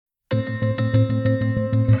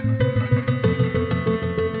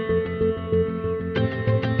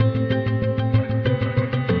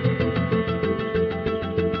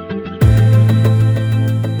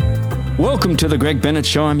Welcome to the Greg Bennett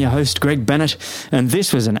Show. I'm your host, Greg Bennett, and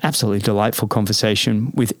this was an absolutely delightful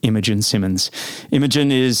conversation with Imogen Simmonds.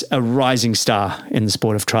 Imogen is a rising star in the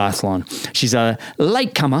sport of triathlon. She's a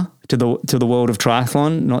latecomer to the world of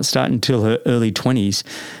triathlon, not starting until her early 20s,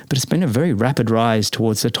 but it's been a very rapid rise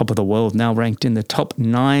towards the top of the world, now ranked in the top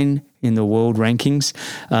 9 in the world rankings,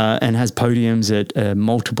 and has podiums at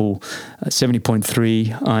multiple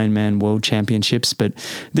 70.3 Ironman World Championships. But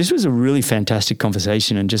this was a really fantastic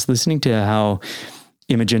conversation, and just listening to how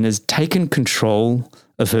Imogen has taken control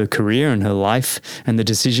of her career and her life and the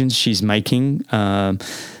decisions she's making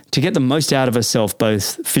to get the most out of herself,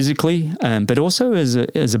 both physically, but also as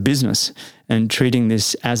a business, and treating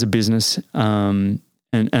this as a business and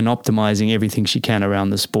optimizing everything she can around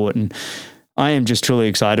the sport. And I am just truly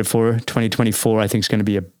excited for her. 2024, I think, is going to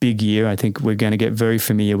be a big year. I think we're going to get very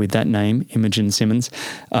familiar with that name, Imogen Simmonds.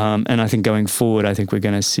 And I think going forward, I think we're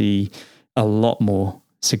going to see a lot more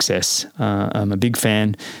success. I'm a big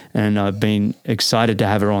fan, and I've been excited to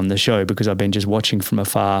have her on the show because I've been just watching from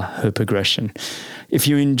afar her progression. If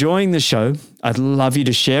you're enjoying the show, I'd love you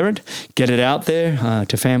to share it, get it out there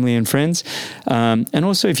to family and friends. And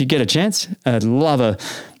also, if you get a chance, I'd love a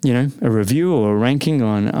review or a ranking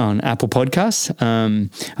on Apple Podcasts.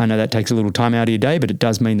 I know that takes a little time out of your day, but it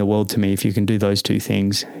does mean the world to me if you can do those two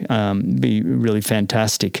things. Be really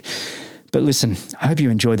fantastic. But listen, I hope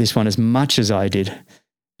you enjoy this one as much as I did.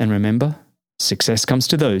 And remember, success comes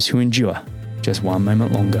to those who endure just one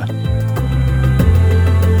moment longer.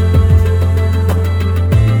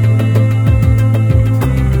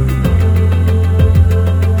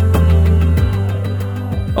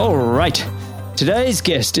 All right. Today's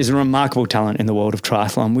guest is a remarkable talent in the world of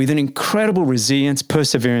triathlon with an incredible resilience,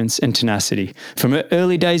 perseverance, and tenacity. From her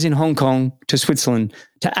early days in Hong Kong to Switzerland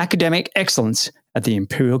to academic excellence at the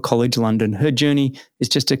Imperial College London, her journey is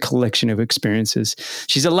just a collection of experiences.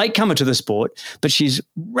 She's a latecomer to the sport, but she's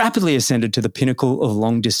rapidly ascended to the pinnacle of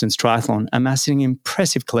long-distance triathlon, amassing an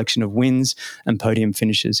impressive collection of wins and podium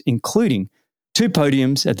finishes, including 2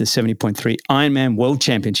 podiums at the 70.3 Ironman World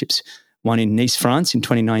Championships, one in Nice, France in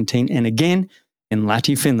 2019, and again in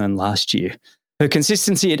Lahti, Finland last year. Her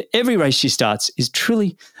consistency at every race she starts is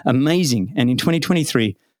truly amazing, and in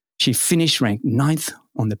 2023, she finished ranked 9th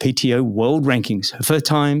on the PTO World Rankings, her first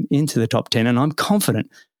time into the top 10, and I'm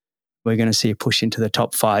confident we're going to see a push into the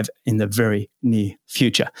top 5 in the very near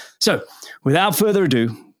future. So, without further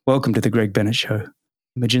ado, welcome to the Greg Bennett Show.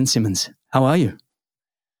 Imogen Simmonds, how are you?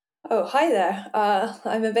 Oh, hi there.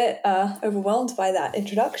 I'm a bit overwhelmed by that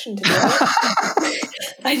introduction, to be honest.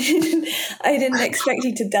 I didn't expect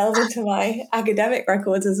you to delve into my academic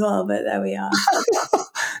records as well, but there we are.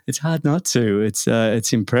 It's hard not to.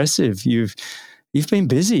 It's impressive. You've been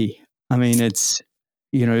busy. I mean,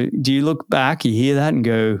 do you look back, you hear that and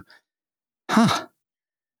go, I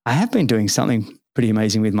have been doing something pretty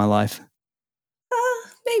amazing with my life?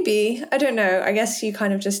 Maybe. I don't know. I guess you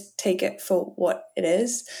kind of just take it for what it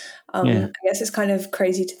is. I guess it's kind of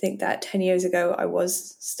crazy to think that 10 years ago I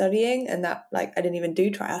was studying and that I didn't even do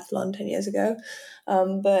triathlon 10 years ago.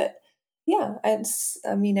 But yeah,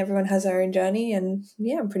 everyone has their own journey, and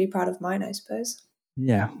yeah, I'm pretty proud of mine, I suppose.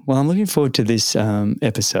 Yeah. Well, I'm looking forward to this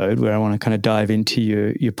episode where I want to kind of dive into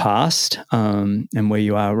your past and where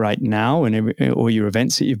you are right now and all your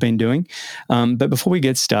events that you've been doing. But before we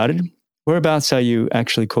get started, whereabouts are you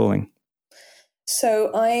actually calling?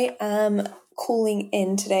 So I am calling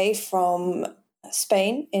in today from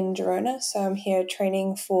Spain in Girona. So I'm here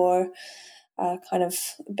training for kind of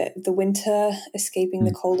a bit of the winter, escaping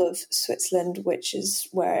the cold of Switzerland, which is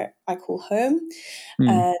where I call home.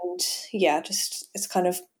 And yeah, just it's kind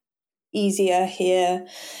of easier here.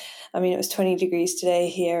 I mean, it was 20 degrees today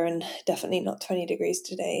here and definitely not 20 degrees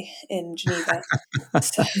today in Geneva.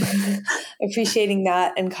 So appreciating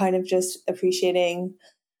that and kind of just appreciating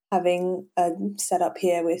having a setup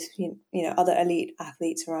here with, other elite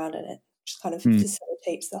athletes around, and it just kind of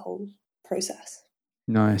facilitates the whole process.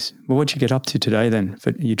 Nice. Well, what'd you get up to today then?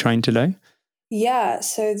 You trained today? Yeah.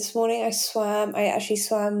 So this morning I actually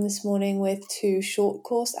swam this morning with 2 short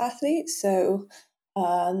course athletes. So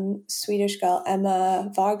Swedish girl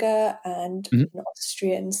Emma Varga and an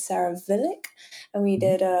Austrian Sarah Villick, and we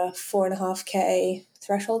did a 4.5K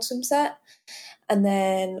threshold swim set, and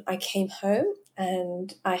then I came home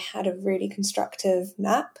and I had a really constructive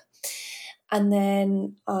nap, and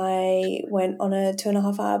then I went on a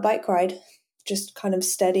 2.5-hour bike ride, just kind of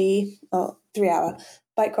steady 3-hour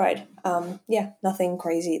bike ride. Nothing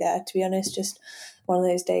crazy there, to be honest, just one of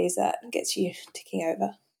those days that gets you ticking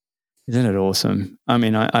over. Isn't it awesome? I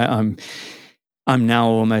mean, I'm now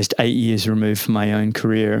almost 8 years removed from my own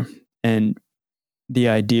career, and the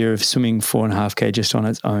idea of swimming 4.5K just on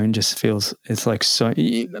its own just feels, it's like so.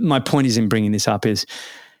 My point is in bringing this up is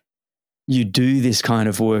you do this kind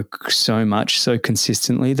of work so much, so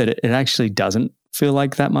consistently that it actually doesn't feel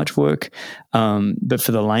like that much work. But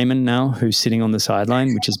for the layman now who's sitting on the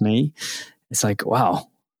sideline, which is me, it's like, wow,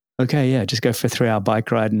 okay, yeah, just go for a 3-hour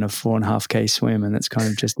bike ride and a 4.5K swim, and it's kind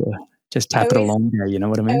of just tap it along there. You know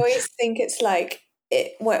what I I mean? always think it's like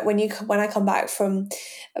when I come back from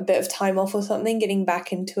a bit of time off or something, getting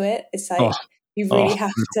back into it, it's like you really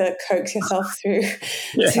have to coax yourself through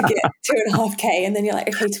to get 2.5K, and then you're like,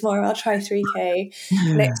 okay, tomorrow I'll try 3K.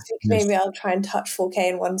 Next week maybe I'll try and touch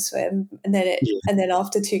 4K in one swim, and then and then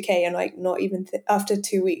after 2K, and like not even after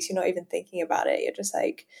 2 weeks, you're not even thinking about it. You're just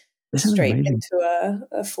like straight into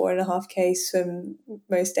a 4.5K swim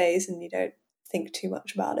most days, and you don't think too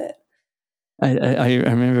much about it. I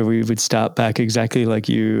remember we would start back exactly like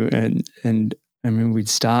you, and I remember we'd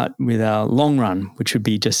start with our long run, which would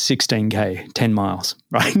be just 16K, 10 miles,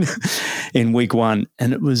 right, in week 1.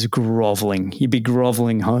 And it was groveling. You'd be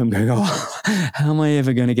groveling home going, oh, how am I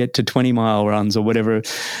ever going to get to 20-mile runs or whatever,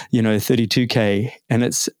 32K. And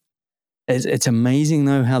it's amazing,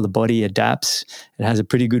 though, how the body adapts. It has a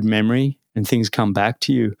pretty good memory and things come back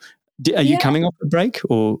to you. Are you coming off a break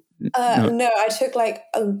or... No, I took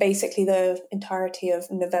basically the entirety of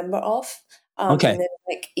November off, and then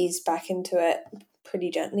eased back into it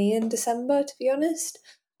pretty gently in December, to be honest.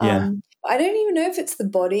 I don't even know if it's the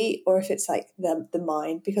body or if it's like the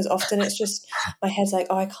mind, because often it's just my head's like,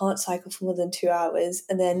 oh, I can't cycle for more than 2 hours,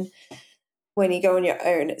 and then when you go on your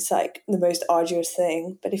own, it's like the most arduous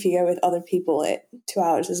thing. But if you go with other people, 2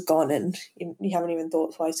 hours is gone and you haven't even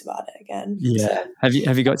thought twice about it again. Yeah. So,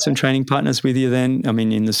 have you got some training partners with you then? I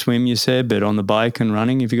mean, in the swim you said, but on the bike and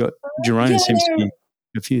running, have you got Jerome? Seems to be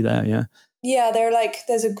a few there, yeah. Yeah,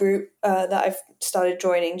 there's a group that I've started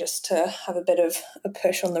joining just to have a bit of a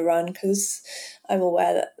push on the run, because I'm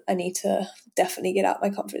aware that I need to definitely get out my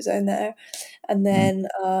comfort zone there. And then,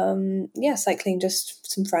 cycling,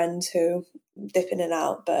 just some friends who dip in and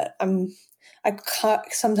out. But I can't,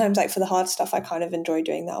 sometimes, like for the hard stuff, I kind of enjoy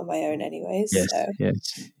doing that on my own anyways. Yes, so,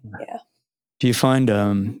 yes. Yeah. Do you find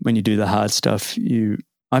when you do the hard stuff,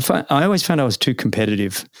 I always found I was too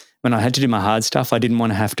competitive. When I had to do my hard stuff, I didn't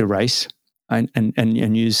want to have to race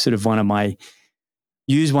and use sort of one of my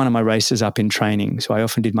races up in training. So I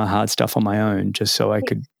often did my hard stuff on my own just so I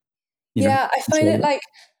could, I find it like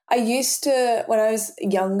I used to, when I was a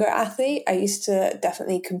younger athlete, I used to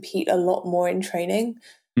definitely compete a lot more in training.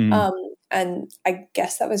 And I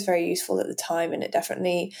guess that was very useful at the time, and it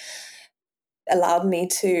definitely allowed me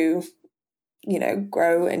to,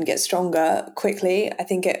 grow and get stronger quickly. I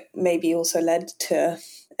think it maybe also led to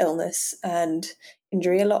illness and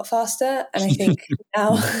injury a lot faster. And I think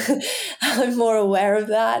now I'm more aware of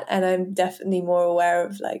that, and I'm definitely more aware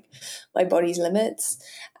of like my body's limits.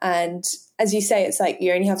 And as you say, it's like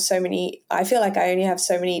I feel like I only have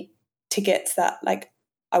so many tickets that like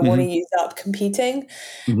I want to use up competing.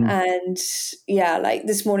 And like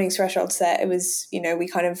this morning's threshold set, it was, we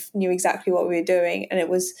kind of knew exactly what we were doing, and it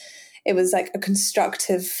was like a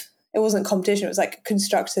constructive, it wasn't competition, it was like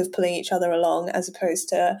constructive pulling each other along as opposed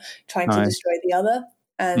to trying to destroy the other.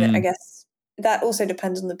 And I guess that also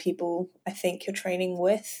depends on the people I think you're training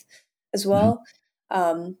with as well.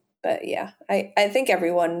 But yeah, I think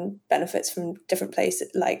everyone benefits from different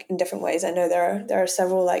places, like in different ways. I know there are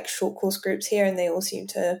several like short course groups here, and they all seem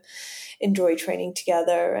to enjoy training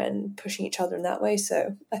together and pushing each other in that way.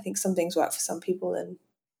 So I think some things work for some people, and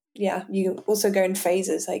yeah, you also go in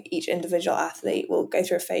phases. Like each individual athlete will go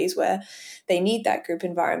through a phase where they need that group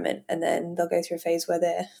environment, and then they'll go through a phase where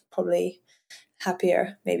they're probably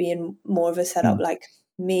happier, maybe in more of a setup like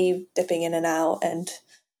me, dipping in and out and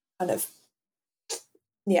kind of.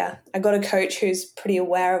 Yeah, I got a coach who's pretty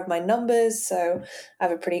aware of my numbers, so I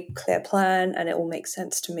have a pretty clear plan, and it all makes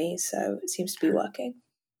sense to me. So it seems to be working.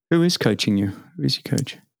 Who is coaching you? Who is your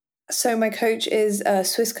coach? So my coach is a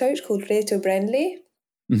Swiss coach called Reto Brendli,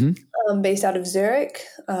 based out of Zurich.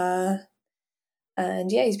 And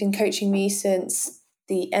yeah, he's been coaching me since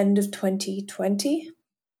the end of 2020.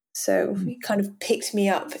 So he kind of picked me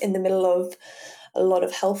up in the middle of a lot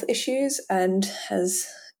of health issues and has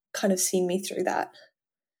kind of seen me through that.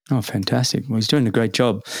 Oh, fantastic. Well, he's doing a great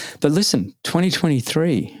job. But listen,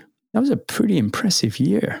 2023, that was a pretty impressive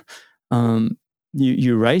year.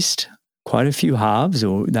 You raced quite a few halves,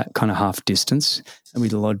 or that kind of half distance. And we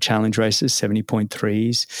did a lot of challenge races,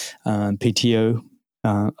 70.3s, PTO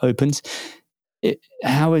Opens.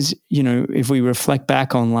 How is, if we reflect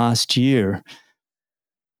back on last year,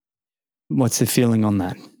 what's the feeling on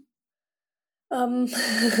that?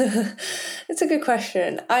 It's a good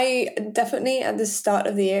question. I definitely, at the start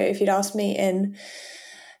of the year, if you'd asked me in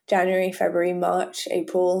January, February, March,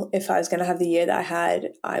 April, if I was going to have the year that I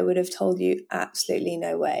had, I would have told you absolutely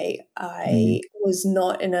no way. I was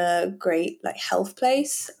not in a great health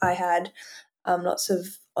place. I had lots of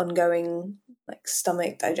ongoing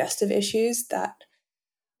stomach digestive issues that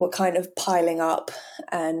were kind of piling up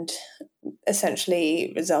and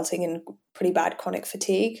essentially resulting in pretty bad chronic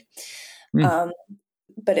fatigue.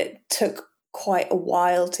 But it took quite a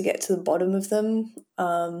while to get to the bottom of them.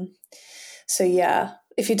 So yeah,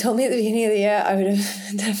 if you told me at the beginning of the year, I would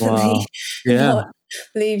have definitely not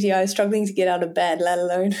believed you. I was struggling to get out of bed, let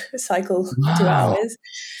alone cycle 2 hours.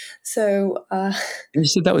 So you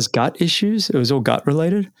said that was gut issues? It was all gut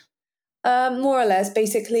related? More or less.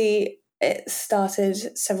 Basically, it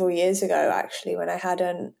started several years ago, actually, when I had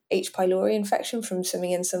an H. pylori infection from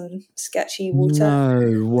swimming in some sketchy water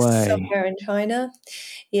somewhere in China.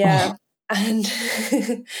 Yeah. And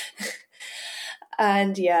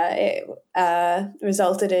and yeah, it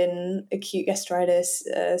resulted in acute gastritis,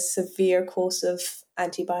 a severe course of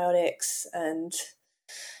antibiotics and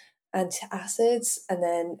antacids, and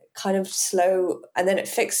then and then it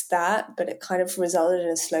fixed that, but it kind of resulted in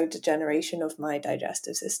a slow degeneration of my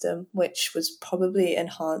digestive system, which was probably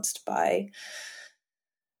enhanced by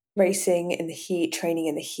racing in the heat, training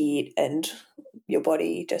in the heat, and your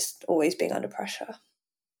body just always being under pressure.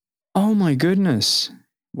 Oh my goodness.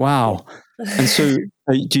 Wow. And so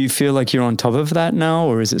do you feel like you're on top of that now,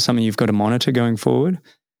 or is it something you've got to monitor going forward?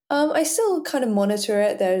 I still kind of monitor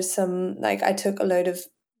it. There's some, I took a load of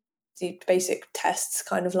the basic tests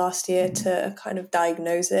kind of last year to kind of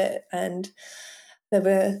diagnose it, and there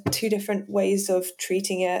were 2 different ways of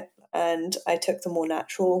treating it, and I took the more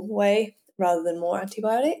natural way rather than more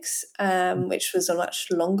antibiotics, which was a much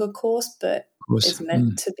longer course, but is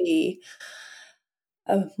meant to be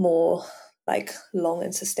a more long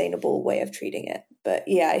and sustainable way of treating it. But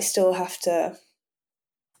yeah, I still have to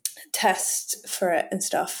test for it and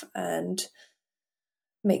stuff and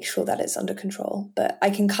make sure that it's under control. But I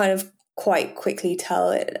can kind of quite quickly tell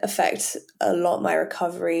it affects a lot my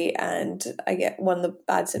recovery, and I get one of the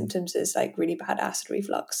bad symptoms is really bad acid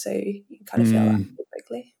reflux, so you kind of feel that pretty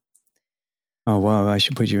quickly. Oh wow, I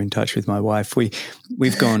should put you in touch with my wife. We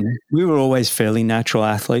were always fairly natural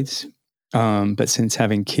athletes, but since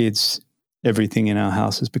having kids, everything in our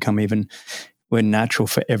house has become we're natural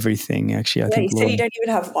for everything. Actually, I think you say you don't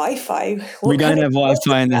even have Wi-Fi. We don't have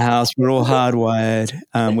Wi-Fi in the house. We're all hardwired.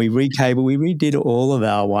 We recable. We redid all of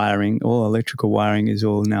our wiring. All electrical wiring is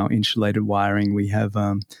all now insulated wiring. We have,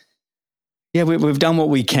 we've done what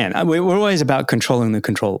we can. We're always about controlling the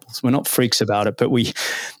controllables. We're not freaks about it, but we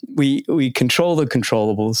control the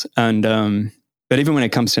controllables. And but even when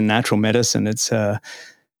it comes to natural medicine, it's when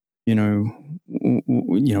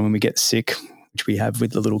we get sick, which we have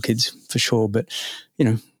with the little kids for sure, but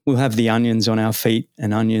we'll have the onions on our feet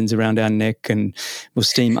and onions around our neck, and we'll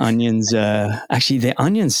steam onions. Actually, the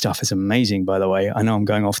onion stuff is amazing, by the way. I know I'm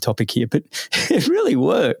going off topic here, but it really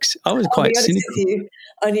works. I was quite cynical. With you.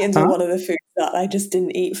 Onions are one of the foods that I just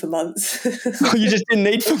didn't eat for months. Oh, you just didn't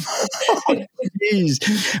eat for months?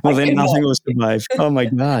 Jeez. Well, then nothing will survive. Oh, my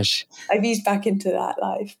gosh. I've eased back into that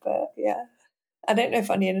life, but yeah. I don't know if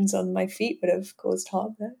onions on my feet would have caused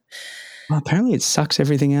harm though. Well, apparently it sucks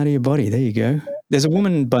everything out of your body. There you go. There's a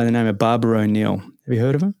woman by the name of Barbara O'Neill. Have you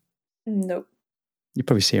heard of her? Nope. You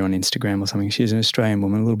probably see her on Instagram or something. She's an Australian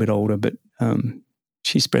woman, a little bit older, but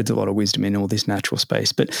she spreads a lot of wisdom in all this natural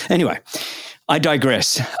space. But anyway, I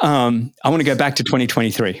digress. I want to go back to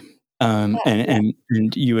 2023. And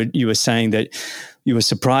you were saying that you were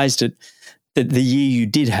surprised at the year you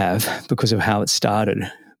did have because of how it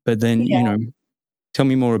started. But then, tell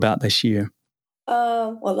me more about this year.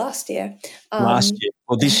 Well, last year. Last year.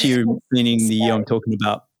 Well, this year, meaning the year I'm talking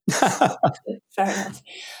about. Fair enough.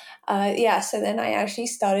 So then I actually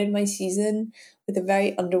started my season with a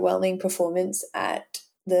very underwhelming performance at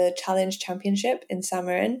the Challenge Championship in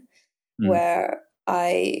Simmonds, where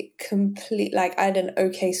I I had an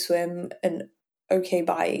okay swim, an okay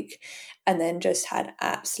bike, and then just had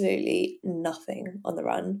absolutely nothing on the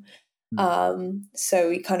run. So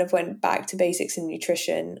we kind of went back to basics in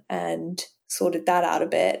nutrition and sorted that out a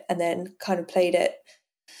bit, and then kind of played it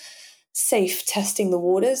safe, testing the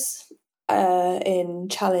waters in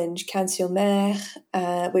Challenge Cannes-sur-Mer,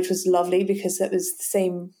 which was lovely because that was the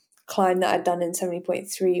same climb that I'd done in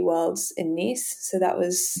 70.3 Worlds in Nice. So that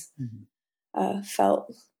was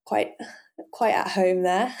felt quite at home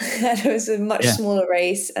there. And it was a much smaller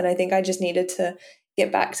race, and I think I just needed to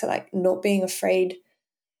get back to not being afraid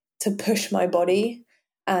to push my body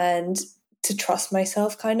and to trust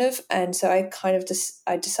myself kind of. And so I kind of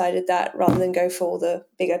I decided that rather than go for all the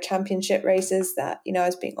bigger championship races that, I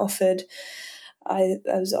was being offered, I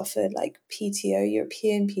was offered like PTO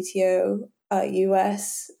European, PTO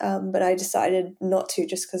US, but I decided not to,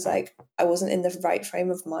 just because like I wasn't in the right frame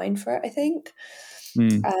of mind for it, I think.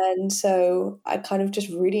 And so I kind of just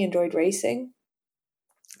really enjoyed racing.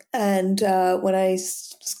 And when I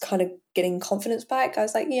was kind of getting confidence back, I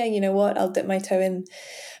was like, yeah, you know what, I'll dip my toe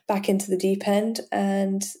back into the deep end,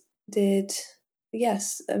 and did,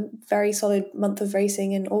 yes, a very solid month of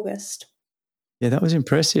racing in August. Yeah, that was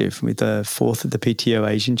impressive, with the fourth at the PTO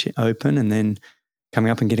Asian Open, and then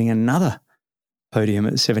coming up and getting another podium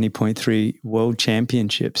at 70.3 World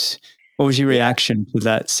Championships. What was your reaction to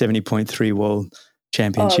that 70.3 World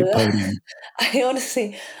Championship podium? I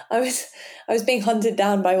honestly, I was being hunted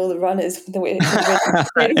down by all the runners.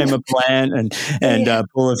 Emma Plant and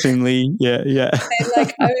Paula Finley. Yeah. And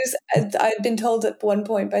like I'd been told at one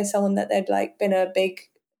point by someone that there'd like been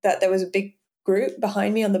that there was a big group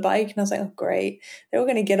behind me on the bike, and I was like, oh great, they're all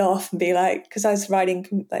going to get off and be like, because I was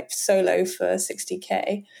riding like solo for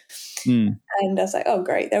 60k. And I was like, oh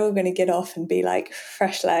great, they're all going to get off and be like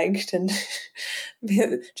fresh legged and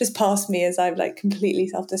just pass me as I've like completely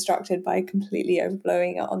self-destructed by completely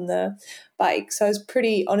overblowing it on the bike. So I was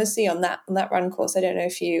pretty, honestly, on that run course, I don't know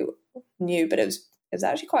if you knew, but it was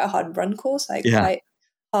actually quite a hard run course, like quite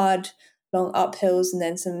hard, long uphills and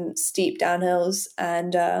then some steep downhills.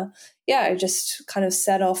 And I just kind of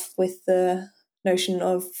set off with the notion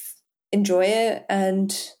of enjoy it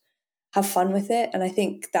and have fun with it. And I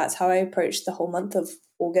think that's how I approached the whole month of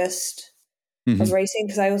August of racing,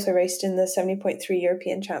 because I also raced in the 70.3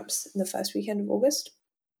 European Champs in the first weekend of August.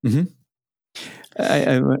 You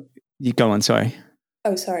go on, sorry.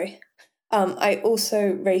 Oh, sorry. I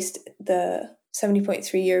also raced the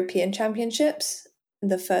 70.3 European Championships in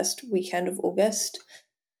the first weekend of August.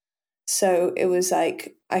 So it was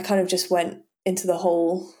like, I kind of just went into the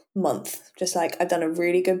whole month, just like I've done a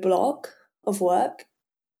really good block of work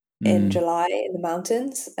in July in the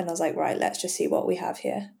mountains. And I was like, right, let's just see what we have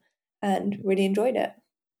here. And really enjoyed it.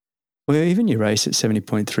 Well, even your race at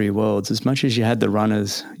 70.3 Worlds, as much as you had the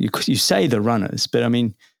runners, you say the runners, but I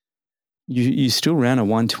mean, you still ran a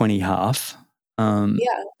 120 half.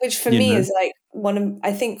 Which for me is like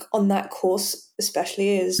I think on that course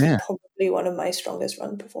especially is probably one of my strongest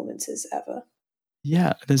run performances ever.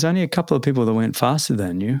 Yeah, there's only a couple of people that went faster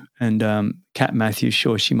than you. And Kat Matthews,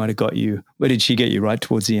 sure, she might have got you. Where did she get you? Right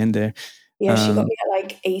towards the end there? Yeah, she got me at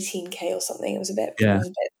like 18K or something. It was a bit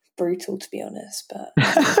brutal, to be honest. But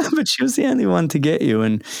but she was the only one to get you.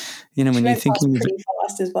 And, when you're thinking... pretty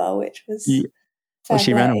fast as well, which was... Well,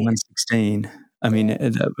 she ran a 116. I mean,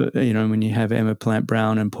 when you have Emma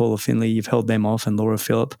Plant-Brown and Paula Finley, you've held them off, and Laura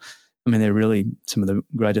Phillip. I mean, they're really some of the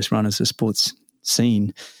greatest runners the sport's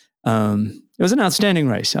seen. It was an outstanding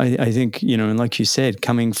race. I think, and like you said,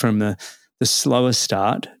 coming from the slower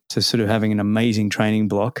start to sort of having an amazing training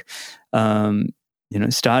block, starting,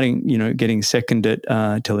 getting second at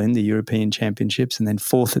Tallinn, the European Championships, and then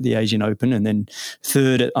fourth at the Asian Open, and then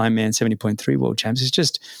third at Ironman 70.3 World Champs.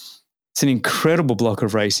 It's an incredible block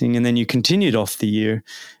of racing. And then you continued off the year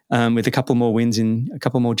with a couple more wins in a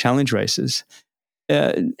couple more challenge races.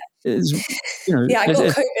 I got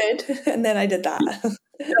COVID and then I did that.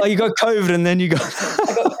 Oh, you got COVID and then you got...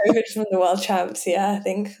 I got COVID from the World Champs, I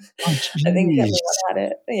think. I think everyone had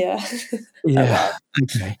it, Yeah. Well.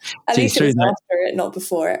 Okay. At least it was after it, not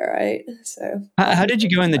before it, right? So. How did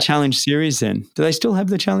you go in the Challenge Series then? Do they still have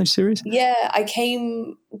the Challenge Series? Yeah, I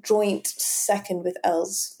came joint second with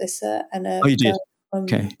Els Visser and a... Oh, you did?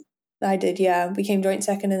 Okay. I did, yeah. We came joint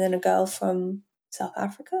second and then a girl from South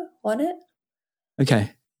Africa won it.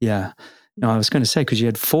 Okay, yeah. No, I was going to say, because you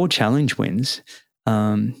had 4 challenge wins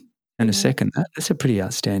and a second. That's a pretty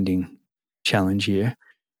outstanding challenge year.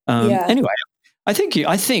 Anyway, I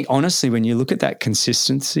think honestly, when you look at that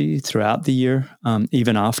consistency throughout the year,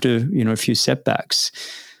 even after, a few setbacks,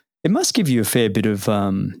 it must give you a fair bit of,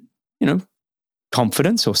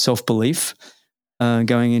 confidence or self-belief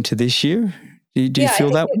going into this year. Do you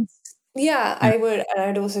feel that way? Yeah, I would. And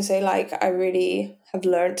I'd also say, like, I really have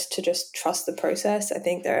learned to just trust the process. I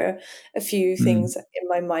think there are a few things in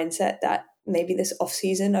my mindset that maybe this off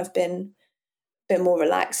season I've been a bit more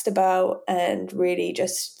relaxed about and really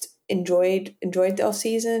just enjoyed the off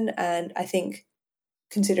season. And I think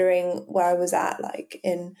considering where I was at, like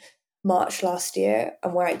in March last year,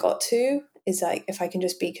 and where I got to, is like, if I can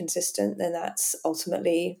just be consistent, then that's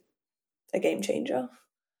ultimately a game changer.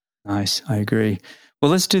 Nice. I agree. Well,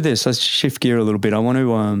 let's do this. Let's shift gear a little bit. I want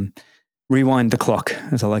to rewind the clock,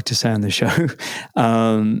 as I like to say on the show,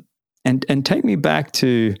 and take me back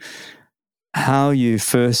to how you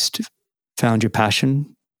first found your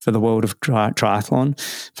passion for the world of triathlon.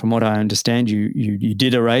 From what I understand, you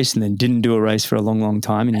did a race and then didn't do a race for a long, long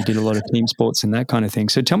time, and you did a lot of team sports and that kind of thing.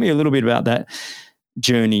 So tell me a little bit about that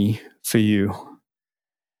journey for you.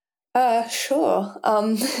 Sure.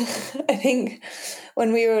 I think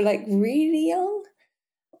when we were like really young,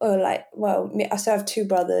 or like, well, I still have two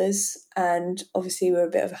brothers, and obviously we're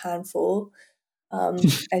a bit of a handful.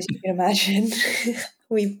 As you can imagine,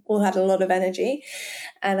 we all had a lot of energy,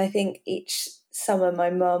 and I think each summer my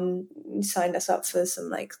mum signed us up for some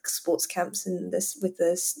like sports camps with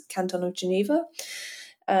this Canton of Geneva.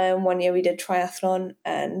 One year we did triathlon,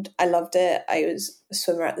 and I loved it. I was a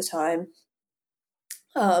swimmer at the time.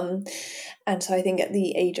 And so I think at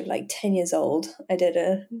the age of like 10 years old, I did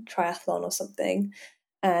a triathlon or something,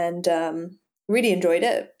 and really enjoyed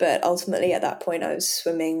it. But ultimately at that point I was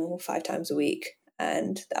swimming 5 times a week,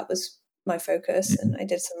 and that was my focus. And I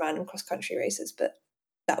did some random cross-country races, but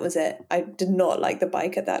that was it. I did not like the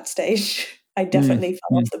bike at that stage. I definitely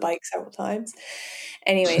fell off the bike several times.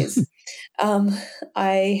 Anyways,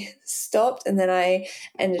 I stopped, and then I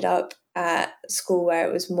ended up at school where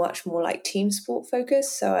it was much more like team sport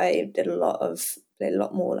focused. So I did a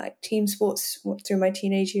lot more like team sports through my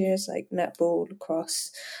teenage years, like netball,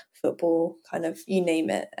 lacrosse, football, kind of you name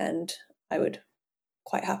it, and I would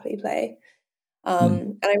quite happily play.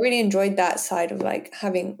 And I really enjoyed that side of like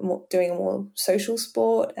doing a more social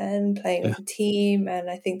sport and playing with a team, and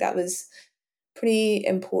I think that was pretty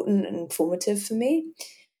important and formative for me.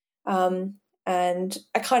 And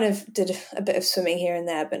I kind of did a bit of swimming here and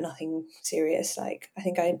there, but nothing serious. Like I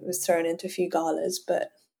think I was thrown into a few galas, but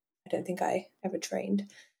I don't think I ever trained.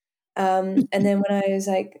 And then when I was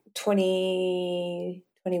like 20,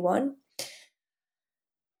 21,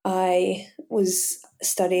 I was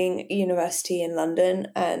studying at university in London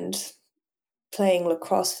and playing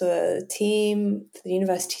lacrosse for the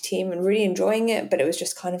university team, and really enjoying it. But it was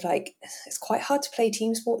just kind of like, it's quite hard to play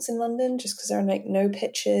team sports in London just because there are like no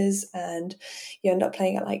pitches, and you end up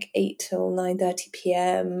playing at like 8 till 9:30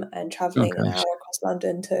 p.m. and traveling an hour across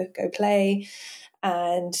London to go play.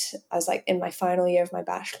 And I was like in my final year of my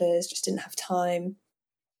bachelor's, just didn't have time.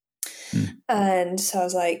 And so I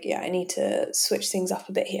was like, yeah, I need to switch things up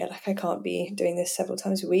a bit here. Like I can't be doing this several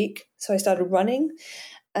times a week. So I started running,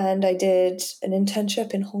 and I did an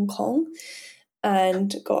internship in Hong Kong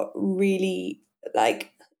and got really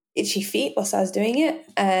like itchy feet whilst I was doing it,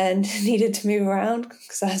 and needed to move around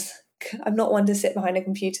because I'm not one to sit behind a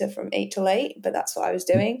computer from 8 till 8, but that's what I was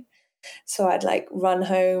doing. So I'd like run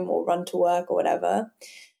home or run to work or whatever,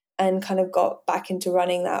 and kind of got back into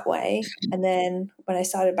running that way. And then when I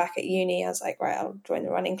started back at uni, I was like, right, I'll join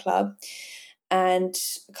the running club. And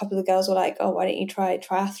a couple of the girls were like, oh, why don't you try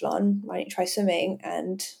triathlon? Why don't you try swimming?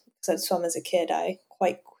 And because I'd swum as a kid, I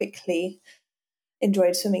quite quickly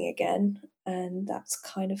enjoyed swimming again. And that's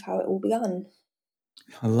kind of how it all began.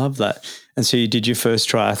 I love that. And so you did your first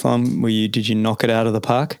triathlon. Did you knock it out of the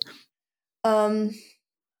park?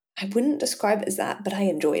 I wouldn't describe it as that, but I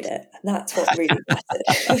enjoyed it. And that's what really mattered.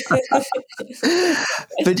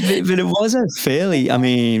 but it was a fairly, I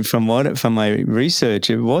mean, from my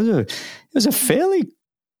research, it was a fairly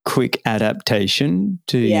quick adaptation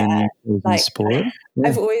to your new sport.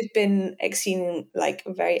 I've always been extremely like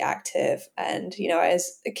very active, and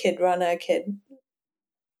as a kid runner, kid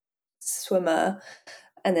swimmer,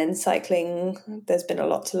 and then cycling, there's been a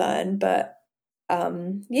lot to learn. But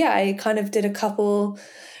I kind of did a couple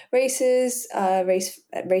races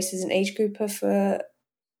in age grouper for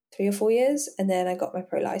 3 or 4 years, and then I got my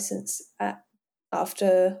pro license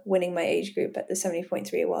after winning my age group at the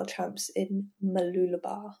 70.3 World Champs in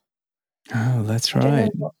Mooloolaba. Oh, that's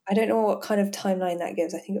right. I don't know what kind of timeline that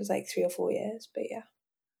gives. I think it was like 3 or 4 years, but yeah.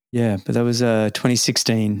 Yeah, but that was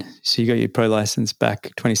 2016. So you got your pro license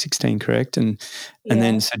back 2016, correct? And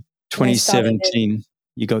then so 2017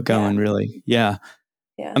 you got going really. Yeah.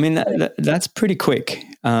 Yeah. I mean, that's pretty quick.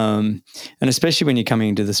 And especially when you're coming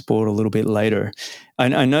into the sport a little bit later.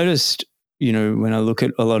 I noticed, when I look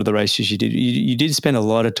at a lot of the races you did spend a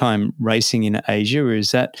lot of time racing in Asia. Or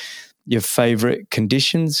is that your favorite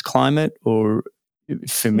conditions, climate, or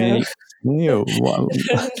for me? No,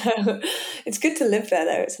 it's good to live there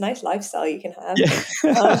though. It's a nice lifestyle you can have.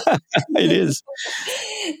 Yeah. It is.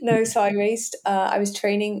 No, so I raced. I was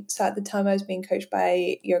training. So at the time, I was being coached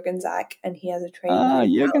by Jürgen Zach, and he has a training.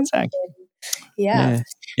 Jürgen Zach. Yeah.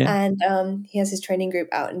 And he has his training group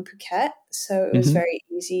out in Phuket, so it was very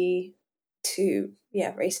easy to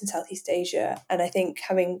race in Southeast Asia. And I think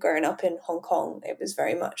having grown up in Hong Kong, it was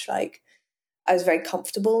very much like I was very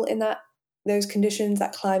comfortable in those conditions,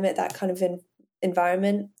 that climate, that kind of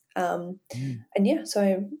environment. So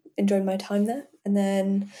I enjoyed my time there. And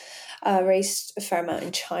then raced a fair amount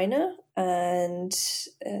in China, and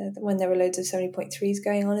when there were loads of 70.3s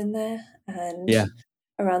going on in there and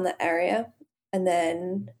around that area. And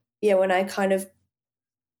then, when I kind of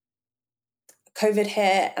COVID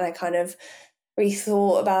hit and I kind of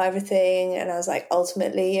rethought about everything, and I was like,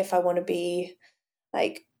 ultimately, if I want to be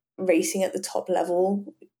like racing at the top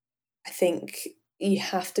level, I think you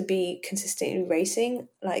have to be consistently racing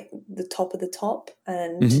like the top of the top,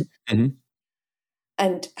 and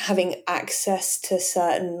and having access to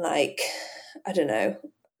certain, like, I don't know,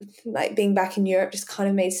 like being back in Europe just kind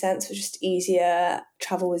of made sense. It was just easier.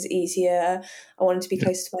 Travel was easier. I wanted to be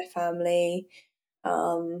close to my family.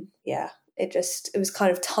 It was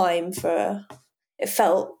kind of time for, it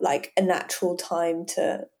felt like a natural time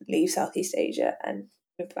to leave Southeast Asia and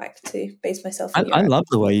move back to base myself in Europe. I love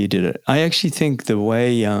the way you did it. I actually think the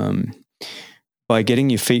way, by getting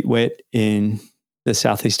your feet wet in the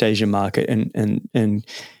Southeast Asia market and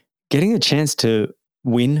getting a chance to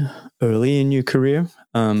win early in your career,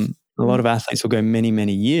 a lot of athletes will go many,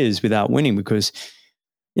 many years without winning because,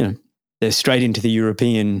 they're straight into the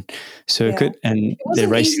European circuit and they're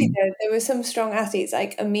racing. Easy, though. There were some strong athletes,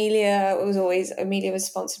 like Amelia was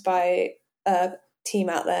sponsored by a team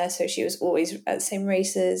out there, so she was always at the same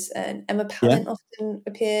races, and Emma Pallant often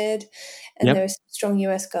appeared, and there were some strong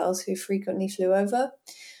US girls who frequently flew over.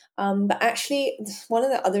 But actually, one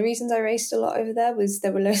of the other reasons I raced a lot over there was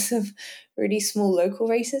there were loads of really small local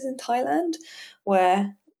races in Thailand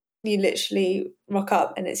where you literally rock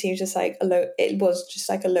up and it seems just like it was just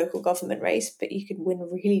like a local government race, but you could win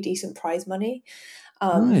really decent prize money.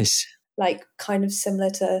 Nice. Like kind of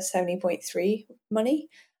similar to 70.3 money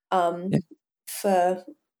for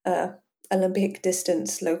Olympic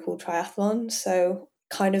distance local triathlon. So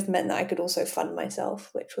kind of meant that I could also fund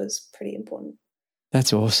myself, which was pretty important.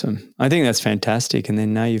 That's awesome. I think that's fantastic. And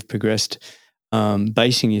then now you've progressed,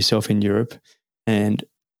 basing yourself in Europe, and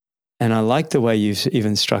I like the way you've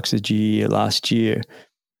even structured your year last year,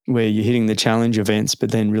 where you're hitting the challenge events,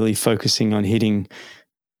 but then really focusing on hitting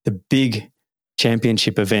the big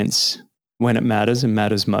championship events when it matters and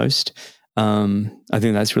matters most. I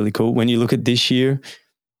think that's really cool. When you look at this year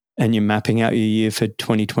and you're mapping out your year for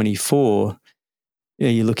 2024, are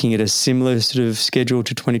you looking at a similar sort of schedule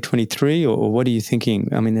to 2023, or what are you thinking?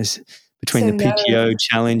 I mean, there's between the PTO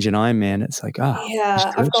challenge and Ironman, it's like,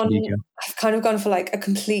 I've kind of gone for like a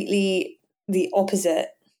completely the opposite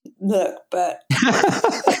look, but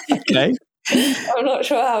okay. I'm not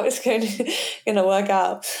sure how it's going to work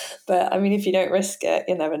out. But I mean, if you don't risk it,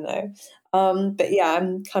 you never know. But yeah,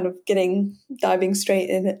 I'm kind of diving straight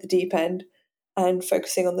in at the deep end and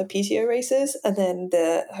focusing on the PTO races, and then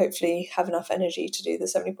hopefully have enough energy to do the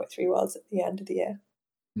 70.3 worlds at the end of the year.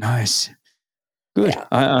 Nice. Good. Yeah.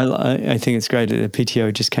 I think it's great. The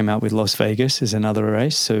PTO just came out with Las Vegas as another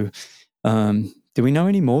race. So do we know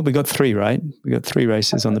any more? We got 3, right? We got 3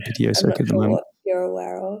 races on the PTO circuit at the moment. What you're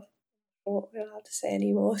aware of. I'm not allowed to say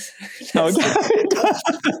any more.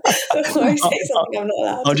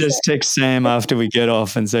 I'll just text Sam after we get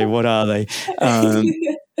off and say, what are they?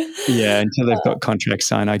 Until they've got contracts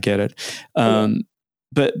signed, I get it.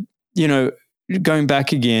 But, going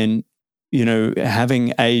back again,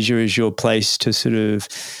 having Asia as your place to sort of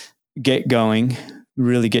get going,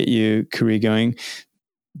 really get your career going,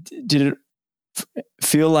 did it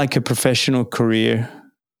feel like a professional career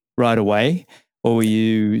right away? Or were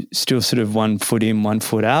you still sort of one foot in, one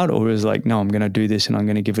foot out? Or was it like, no, I'm going to do this and I'm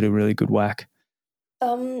going to give it a really good whack?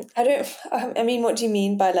 I mean, what do you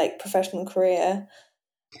mean by like professional career?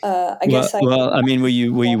 Were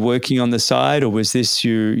you working on the side, or was this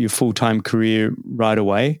your full-time career right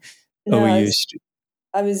away? No,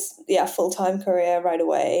 I was full-time career right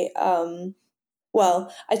away.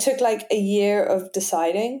 Well, I took like a year of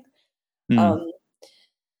deciding, and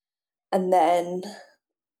then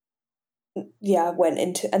went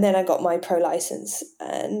into, and then I got my pro license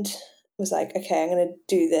and was like, okay, I'm going to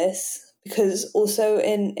do this. Because also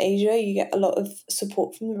in Asia, you get a lot of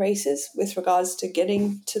support from the races with regards to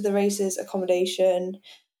getting to the races, accommodation,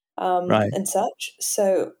 and such.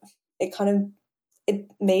 So it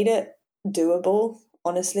made it doable,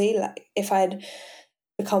 honestly. Like if I'd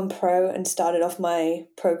become pro and started off my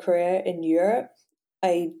pro career in Europe,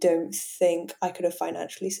 I don't think I could have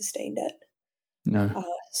financially sustained it. No.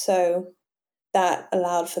 So that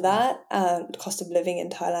allowed for that. The cost of living in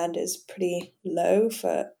Thailand is pretty low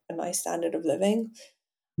for a nice standard of living,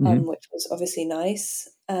 which was obviously nice.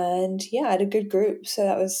 And I had a good group. So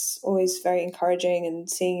that was always very encouraging, and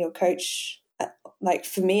seeing your coach, like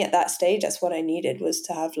for me at that stage, that's what I needed, was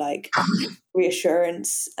to have like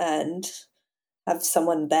reassurance and have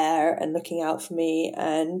someone there and looking out for me.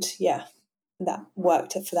 And yeah, that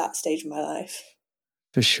worked for that stage of my life.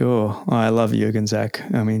 For sure. I love Jürgen Zach.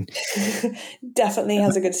 I mean, definitely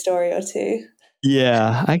has a good story or two.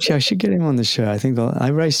 yeah, actually, I should get him on the show. I think I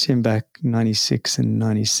raced him back 96 and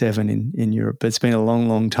 97 in Europe, but it's been a long,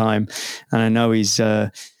 long time. And I know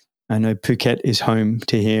I know Phuket is home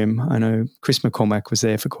to him. I know Chris McCormack was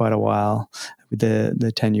there for quite a while with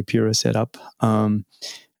the Tanya Pura setup. And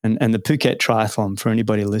the Phuket Triathlon, for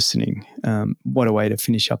anybody listening, what a way to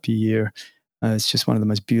finish up your year. It's just one of the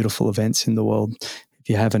most beautiful events in the world. If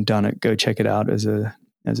you haven't done it, go check it out as a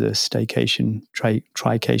staycation,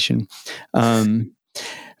 trication.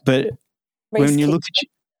 But when you look at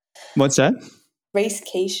what's that?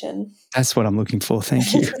 Racecation. That's what I'm looking for.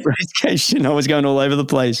 Thank you. Racecation. I was going all over the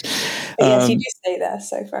place. Yes, you do stay there,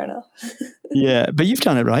 so fair enough. Yeah, but you've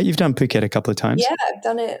done it, right? You've done Phuket a couple of times. Yeah, I've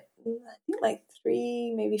done it, I think like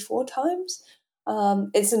 3, maybe 4 times.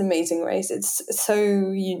 It's an amazing race. It's so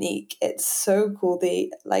unique. It's so cool.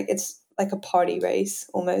 It's like a party race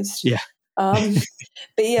almost. Yeah. But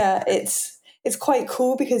yeah, it's quite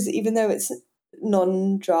cool because even though it's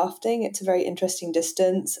non-drafting, it's a very interesting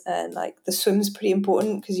distance, and like the swim's pretty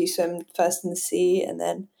important because you swim first in the sea and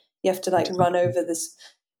then you have to like run over this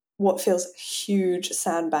what feels huge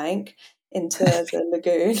sandbank into the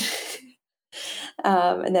lagoon.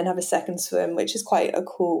 And then have a second swim, which is quite a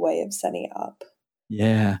cool way of setting it up.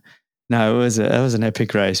 Yeah. No, it was an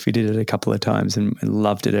epic race. We did it a couple of times and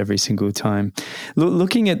loved it every single time.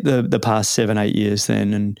 Looking at the past 7-8 years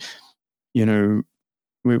then, and, you know,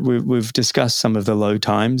 we've discussed some of the low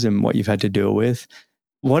times and what you've had to deal with.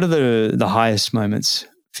 What are the highest moments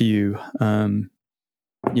for you?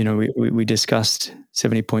 You know, we discussed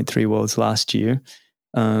 70.3 worlds last year.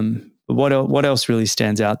 But what else really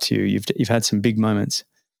stands out to you? You've had some big moments.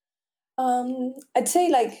 I'd say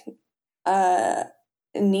like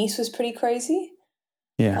Nice was pretty crazy.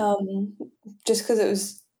 Yeah. Just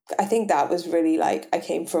because I think that was really like, I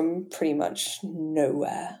came from pretty much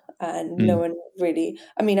nowhere and no one really,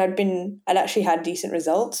 I mean, I'd actually had decent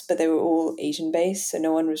results, but they were all Asian based. So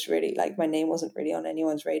no one was really like, my name wasn't really on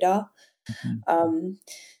anyone's radar.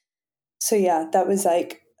 So yeah, that was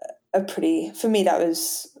like for me, that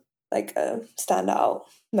was like a standout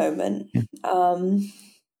moment.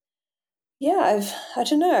 Yeah, I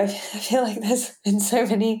don't know. I feel like there's been so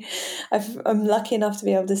many. I'm lucky enough to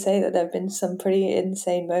be able to say that there have been some pretty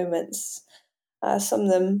insane moments. Some of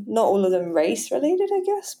them, not all of them race related, I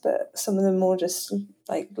guess, but some of them more just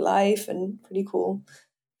like life and pretty cool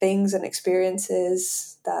things and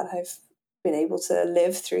experiences that I've been able to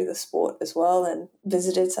live through the sport as well, and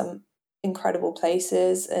visited some incredible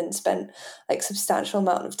places and spent like substantial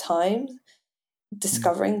amount of time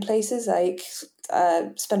discovering places. Like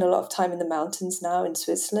spend a lot of time in the mountains now in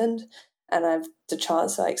Switzerland, and I've the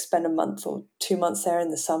chance to like spend a month or 2 months there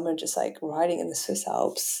in the summer just like riding in the Swiss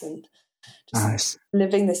Alps and just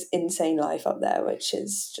living this insane life up there, which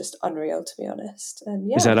is just unreal, to be honest. And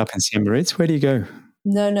yeah. Is that up in Simmonds? Where do you go?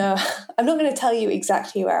 No, I'm not going to tell you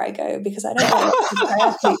exactly where I go because I don't want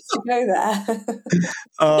triathletes to go there.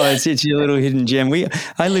 Oh, it's your little hidden gem.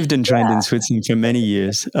 I lived and trained in Switzerland for many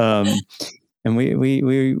years. And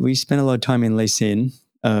we spent a lot of time in Lahti,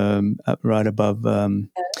 right above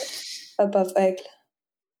above Aigle.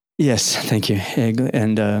 Yes, thank you, Aigle.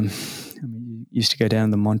 And used to go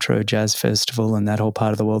down the Montreux Jazz Festival and that whole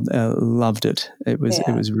part of the world. Loved it. It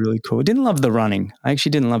was really cool. Didn't love the running. I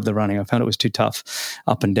actually didn't love the running. I found it was too tough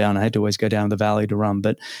up and down. I had to always go down the valley to run.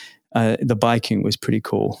 But the biking was pretty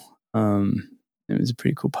cool. It was a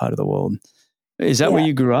pretty cool part of the world. Is that where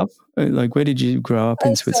you grew up? Like, where did you grow up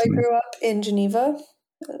in Switzerland? So I grew up in Geneva,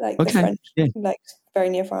 like the French, like very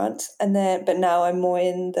near France. And then, but now I'm more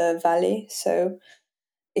in the valley. So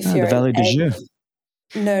if you're the Valley de Jeu.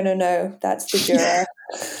 No, that's the Jura.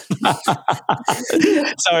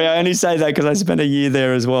 Sorry, I only say that because I spent a year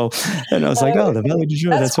there as well. And I was like, the Valley de Jeu,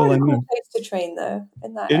 that's all I know. That's quite a cool place to train though,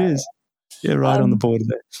 in that area. It is. Yeah, right on the border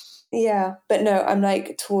there. Yeah, but no, I'm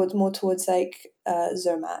like more towards like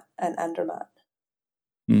Zermatt and Andermatt.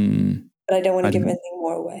 But I don't want to give anything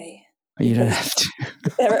more away. You don't have to.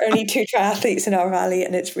 There are only 2 triathletes in our valley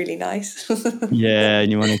and it's really nice. Yeah, and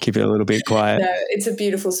you want to keep it a little bit quiet. No, it's a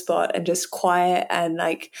beautiful spot and just quiet. And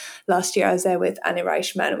like last year I was there with Annie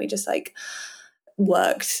Reichman and we just like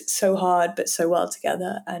worked so hard but so well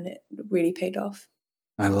together, and it really paid off.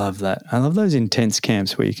 I love that. I love those intense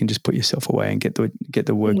camps where you can just put yourself away and get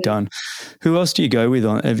the work done. Who else do you go with?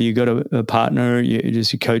 Have you got a partner?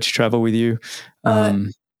 Does your coach travel with you?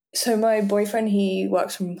 So my boyfriend, he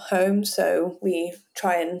works from home, so we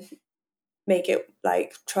try and make it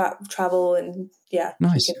like travel, and he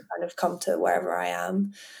Nice. can kind of come to wherever I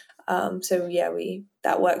am. So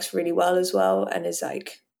that works really well as well, and is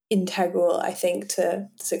like integral, I think, to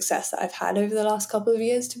the success that I've had over the last couple of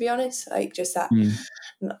years, to be honest. Like just that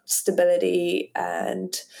stability,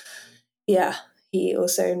 and he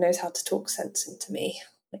also knows how to talk sense into me,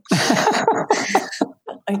 which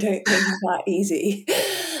I don't think is that easy.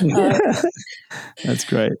 That's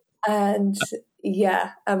great. And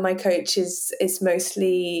and my coach is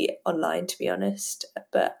mostly online, to be honest.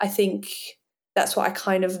 But I think that's what I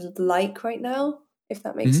kind of like right now, if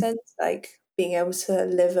that makes sense. Like being able to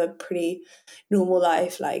live a pretty normal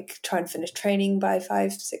life, like try and finish training by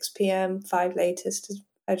 6 p.m, 5 latest.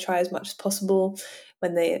 I try as much as possible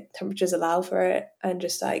when the temperatures allow for it, and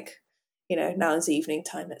just like, now is the evening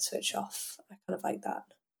time, let's switch off. I kind of like that.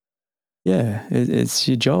 Yeah, it's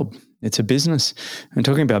your job. It's a business. And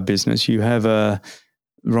talking about business, you have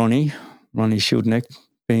Ronnie Schildneck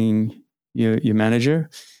being your manager.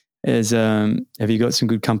 Have you got some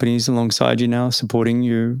good companies alongside you now supporting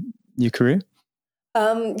your career?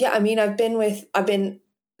 I mean, I've been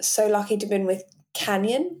so lucky to have been with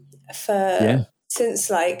Canyon since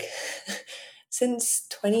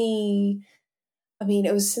 20. I mean,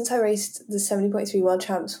 it was since I raced the 70.3 World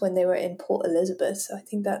Champs when they were in Port Elizabeth. So I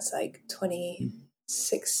think that's like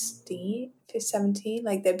 2016, 17.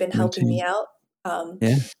 Like they've been helping me out.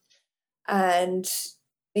 And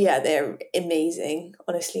they're amazing,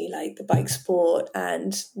 honestly. Like the bike sport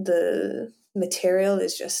and the material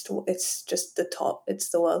is just the top.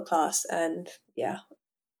 It's the world class. And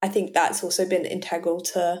I think that's also been integral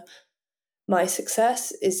to my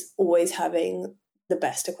success, is always having the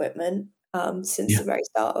best equipment since the very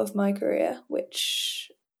start of my career, which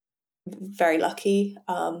very lucky,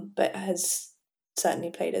 but has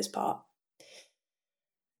certainly played its part.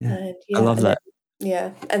 And, I love that.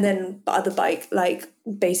 And then the other bike, like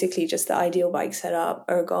basically just the ideal bike setup,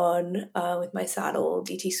 Ergon, with my saddle,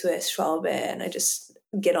 DT Swiss, Schwalbe, and I just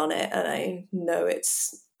get on it and I know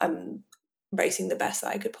I'm racing the best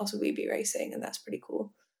that I could possibly be racing, and that's pretty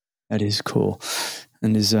cool. That is cool.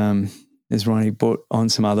 And has Ronnie brought on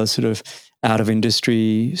some other sort of out of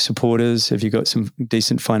industry supporters? Have you got some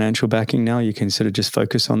decent financial backing now? You can sort of just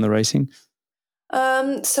focus on the racing?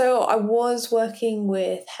 So I was working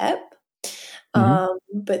with HEP,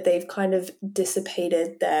 but they've kind of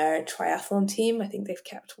dissipated their triathlon team. I think they've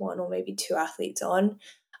kept one or maybe two athletes on,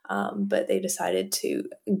 but they decided to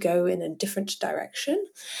go in a different direction.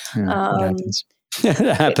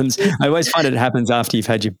 That happens. I always find it happens after you've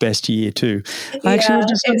had your best year too. Actually,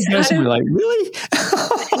 just be like, really?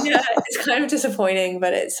 It's kind of disappointing,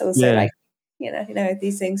 but it's also like,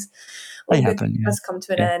 these things. They happen. Has come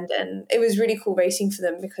to an end, and it was really cool racing for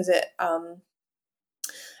them because it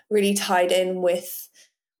really tied in with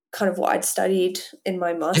kind of what I'd studied in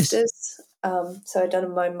my master's. So I'd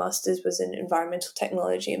done my master's was in environmental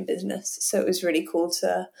technology and business. So it was really cool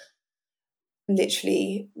to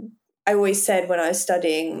literally, I always said when I was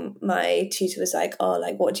studying, my tutor was like, oh,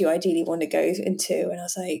 like, what do you ideally want to go into? And I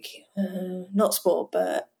was like, not sport,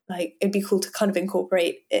 but like, it'd be cool to kind of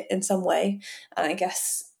incorporate it in some way. And I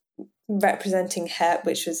guess representing HEP,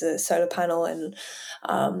 which was a solar panel and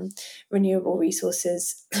renewable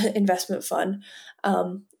resources investment fund,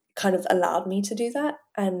 kind of allowed me to do that.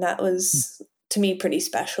 And that was, to me, pretty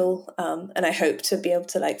special. And I hope to be able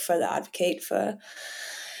to like further advocate for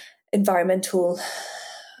environmental,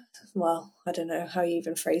 well, I don't know how you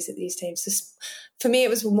even phrase it these days. Just, for me, it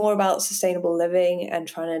was more about sustainable living and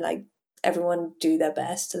trying to like everyone do their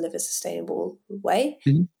best to live a sustainable way.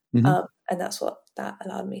 And that's what that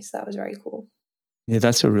allowed me. So that was very cool. Yeah,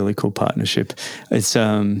 that's a really cool partnership. It's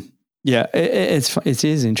it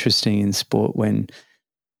is interesting in sport when,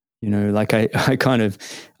 like I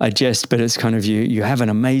jest, but it's kind of you have an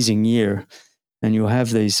amazing year and you'll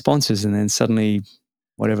have these sponsors and then suddenly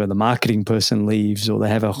whatever, the marketing person leaves or they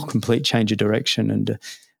have a complete change of direction, and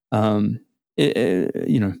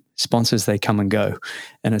sponsors, they come and go,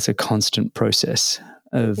 and it's a constant process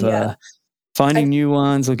of finding new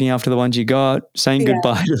ones, looking after the ones you got, saying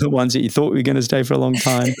goodbye to the ones that you thought were going to stay for a long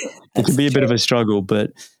time. It can be a bit of a struggle,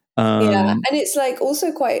 but and it's like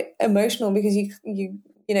also quite emotional because you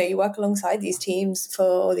work alongside these teams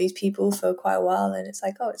or these people for quite a while, and it's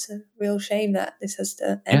like, oh, it's a real shame that this has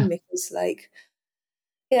to end because like,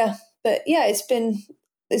 but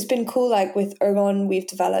it's been cool. Like with Ergon, we've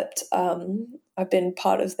developed, I've been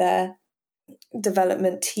part of their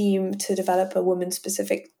development team to develop a woman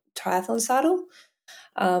specific triathlon saddle.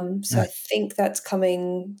 So I think that's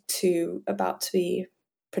about to be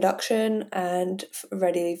production and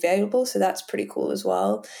readily available. So that's pretty cool as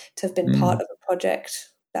well to have been part of a project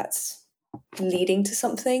that's leading to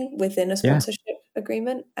something within a sponsorship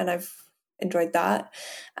agreement, and I've enjoyed that,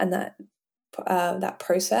 and that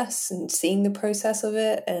process and seeing the process of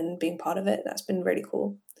it and being part of it. That's been really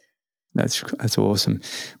cool. That's awesome.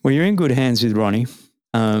 Well, you're in good hands with Ronnie.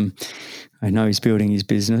 I know he's building his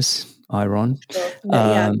business, Iron. Sure.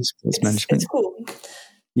 Sports management. It's cool.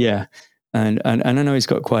 Yeah. And I know he's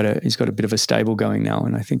got a bit of a stable going now,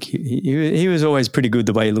 and I think he was always pretty good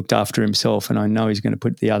the way he looked after himself, and I know he's going to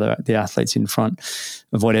put the athletes in front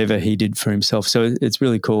of whatever he did for himself. So it's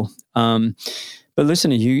really cool. But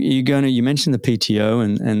listen, you mentioned the PTO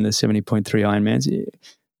and the 70.3 Ironmans.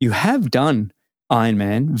 You have done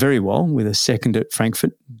Ironman very well, with a second at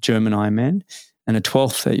Frankfurt German Ironman and a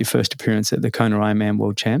 12th at your first appearance at the Kona Ironman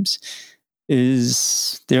World Champs.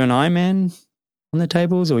 Is there an Ironman on the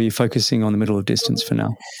tables, or are you focusing on the middle of distance for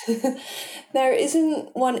now? There isn't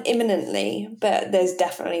one imminently, but there's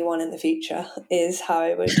definitely one in the future, is how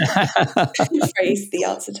I would phrase the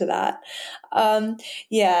answer to that. I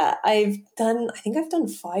think I've done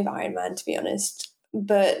 5 Ironman, to be honest,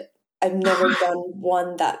 but I've never done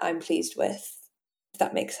one that I'm pleased with, if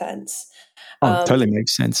that makes sense. Totally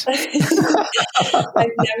makes sense.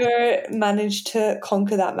 I've never managed to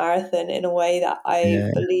conquer that marathon in a way that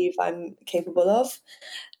I believe I'm capable of.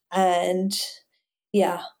 And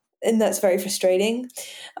that's very frustrating.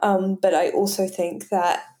 But I also think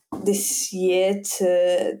that this year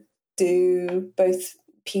to do both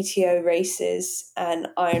PTO races and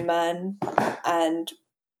Ironman and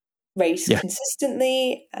race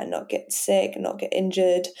consistently and not get sick and not get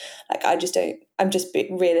injured, I'm just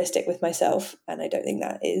being realistic with myself, and I don't think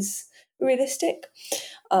that is realistic.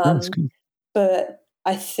 But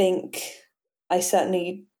I think I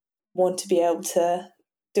certainly want to be able to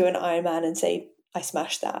do an Ironman and say I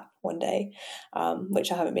smashed that one day,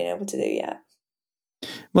 which I haven't been able to do yet.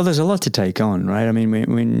 Well, there's a lot to take on, right? I mean,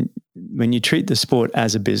 when you treat the sport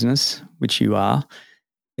as a business, which you are,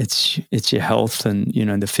 it's your health and,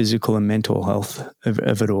 the physical and mental health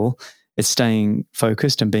of it all. It's staying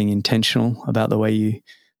focused and being intentional about the way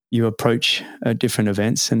you approach different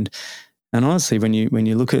events. And honestly, when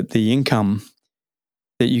you look at the income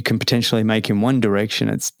that you can potentially make in one direction,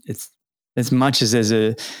 it's as much as there's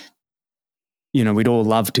we'd all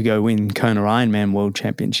love to go win Kona Ironman World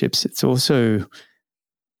Championships. It's also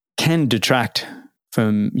can detract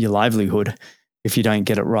from your livelihood if you don't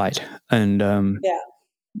get it right. And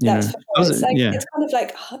that's for sure. It's kind of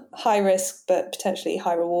like high risk, but potentially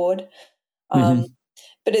high reward.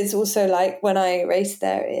 But it's also like when I raced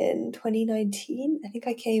there in 2019, I think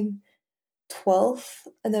I came 12th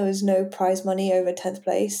and there was no prize money over 10th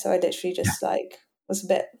place. So I literally just it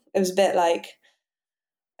was a bit like,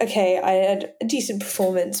 okay, I had a decent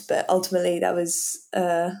performance, but ultimately that was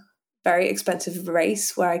a very expensive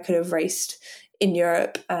race where I could have raced in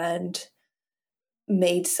Europe and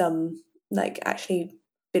made some, actually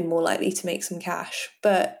been more likely to make some cash.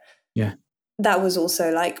 But that was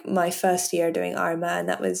also my first year doing Ironman.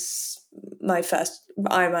 That was my first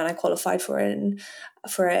Ironman I qualified for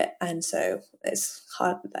it. And so it's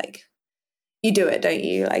hard, you do it, don't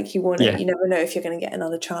you? You want it, you never know if you're going to get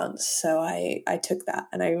another chance. So I took that,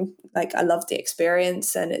 and I loved the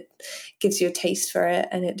experience, and it gives you a taste for it.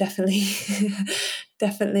 And it definitely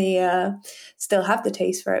still have the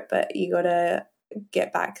taste for it, but you got to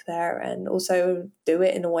get back there and also do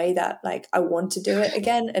it in a way that I want to do it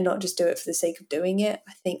again and not just do it for the sake of doing it.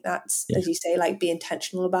 I think that's, as you say, be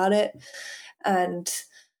intentional about it. And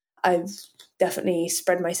I've definitely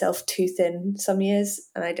spread myself too thin some years,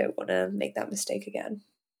 and I don't want to make that mistake again.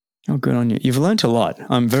 Oh, good on you. You've learned a lot.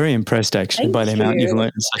 I'm very impressed actually by the amount you've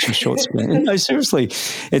learned in such a short span. No, seriously,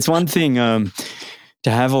 it's one thing to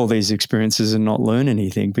have all these experiences and not learn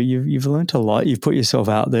anything, but you've learned a lot. You've put yourself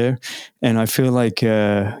out there, and I feel like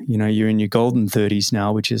you're in your golden 30s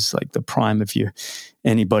now, which is the prime of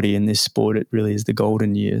anybody in this sport. It really is the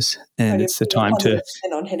golden years, and it's the time to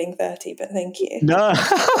on hitting 30. But thank you. No,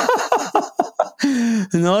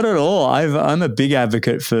 not at all. I'm a big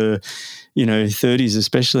advocate for 30s,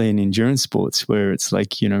 especially in endurance sports, where it's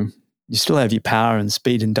you still have your power and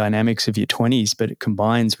speed and dynamics of your 20s, but it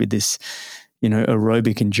combines with this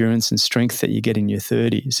aerobic endurance and strength that you get in your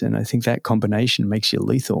 30s. And I think that combination makes you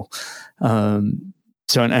lethal. And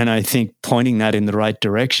I think pointing that in the right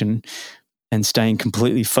direction and staying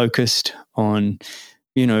completely focused on,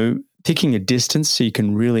 picking a distance so you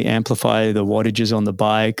can really amplify the wattages on the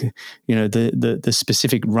bike, the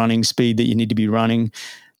specific running speed that you need to be running.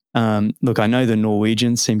 Look, I know the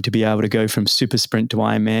Norwegians seem to be able to go from super sprint to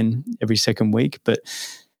Ironman every second week, but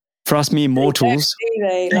for us mere mortals.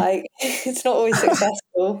 Like, it's not always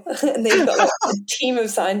successful. And they've got like a team of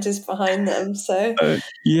scientists behind them. So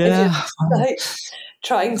yeah. if you're like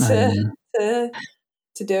trying to do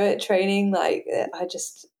it, training, like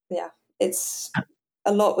it's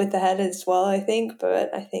a lot with the head as well, I think,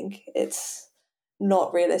 but I think it's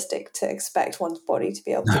not realistic to expect one's body to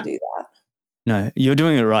be able to do that. No, you're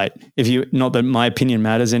doing it right. Not that my opinion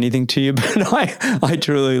matters anything to you, but I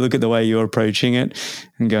truly look at the way you're approaching it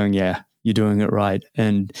and going, yeah, you're doing it right.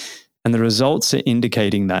 And the results are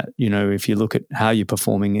indicating that, if you look at how you're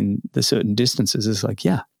performing in the certain distances, it's like,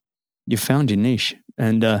 yeah, you found your niche.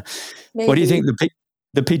 And what do you think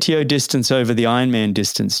the PTO distance over the Ironman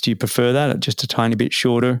distance? Do you prefer that? Just a tiny bit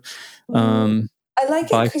shorter? I like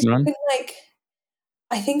it because run?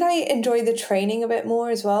 I think I enjoy the training a bit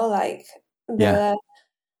more as well. Like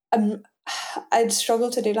I'd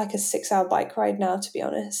struggle to do like a 6-hour bike ride now, to be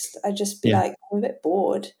honest. I'd just be like, I'm a bit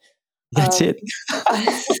bored. That's it. Like,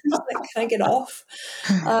 can I get off?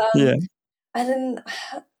 And then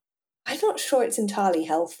I'm not sure it's entirely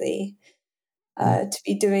healthy to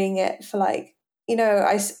be doing it for like,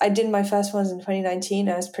 I did my first ones in 2019.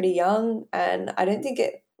 I was pretty young, and I don't think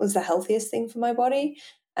it was the healthiest thing for my body.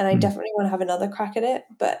 And I definitely want to have another crack at it,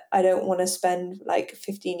 but I don't want to spend like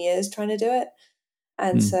 15 years trying to do it.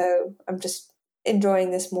 And so I'm just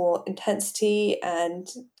enjoying this more intensity and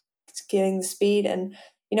getting the speed. And,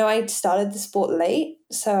 I started the sport late,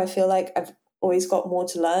 so I feel like I've always got more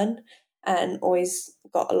to learn and always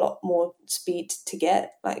got a lot more speed to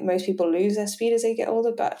get. Like most people lose their speed as they get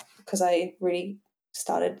older, but because I really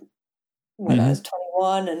started when I was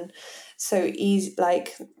 21 and so easy,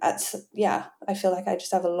 like I feel like I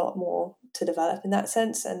just have a lot more to develop in that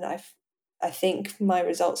sense. And I think my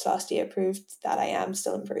results last year proved that I am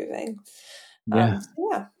still improving.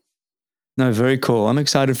 No, very cool. I'm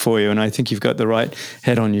excited for you, and I think you've got the right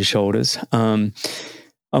head on your shoulders. I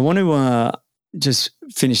want to just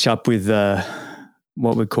finish up with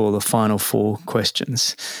what we call the final 4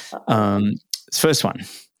 questions. First one,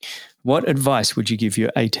 what advice would you give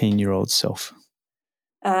your 18-year-old self?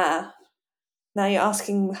 Now you're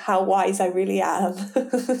asking how wise I really am.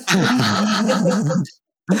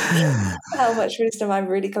 How much wisdom I've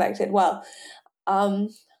really collected. Well, to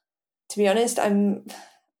be honest,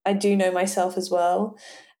 I do know myself as well,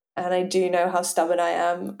 and I do know how stubborn I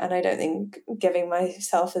am, and I don't think giving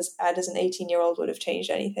myself as an 18-year-old would have changed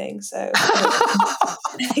anything. So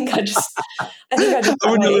I think I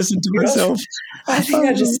wouldn't listen to myself. I think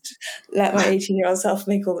I just let my 18-year-old self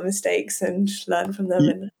make all the mistakes and learn from them,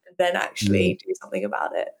 and then actually do something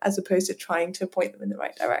about it, as opposed to trying to point them in the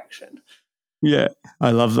right direction. Yeah, I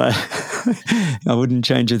love that. I wouldn't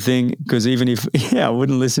change a thing, because even if I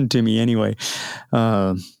wouldn't listen to me anyway.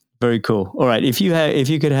 Very cool. All right, if you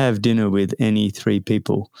could have dinner with any 3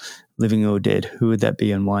 people, living or dead, who would that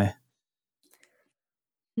be and why?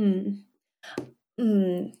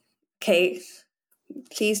 Okay,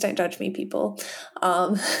 please don't judge me, people.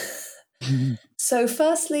 So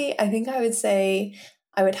firstly, I think I would say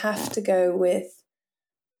I would have to go with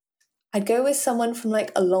someone from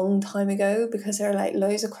like a long time ago, because there are like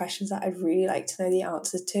loads of questions that I'd really like to know the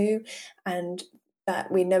answers to and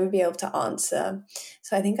that we'd never be able to answer.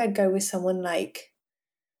 So I think I'd go with someone like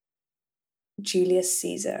Julius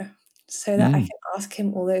Caesar, so that I can ask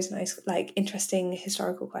him all those nice, like, interesting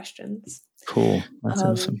historical questions. Cool. That's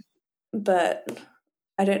awesome. But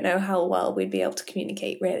I don't know how well we'd be able to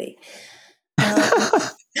communicate, really.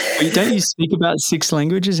 Don't you speak about 6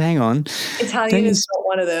 languages? Hang on. Italian is not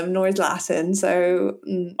one of them, nor is Latin. So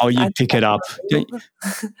you pick it up.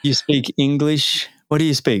 You speak English. What do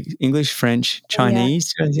you speak? English, French,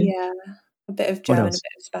 Chinese? Yeah. A bit of German, a bit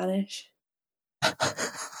of Spanish.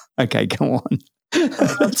 Okay, go on.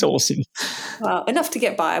 That's awesome. Well, enough to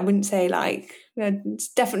get by. I wouldn't say like, it's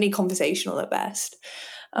definitely conversational at best.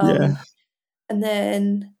 And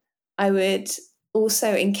then I would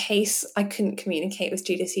also, in case I couldn't communicate with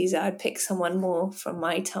Julius Caesar, I'd pick someone more from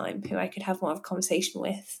my time who I could have more of a conversation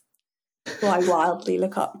with, who I wildly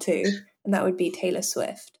look up to, and that would be Taylor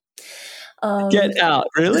Swift. Get out.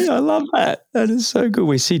 Really? I love that. That is so good.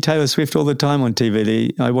 We see Taylor Swift all the time on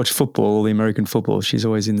TV. I watch football, the American football. She's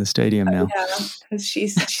always in the stadium now. Yeah, because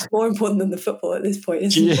she's more important than the football at this point,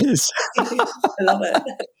 isn't she? She is. I love it.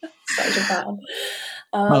 Such a fan.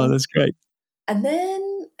 That's great. And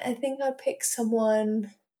then I think I'd pick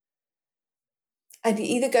someone, I'd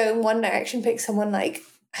either go in one direction, pick someone like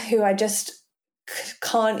who I just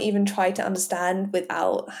can't even try to understand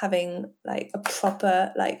without having like a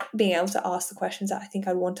proper, like being able to ask the questions that I think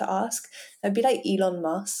I'd want to ask. That'd be like Elon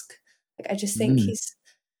Musk. Like I just think he's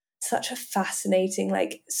such a fascinating,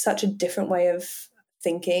 like such a different way of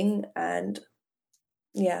thinking. And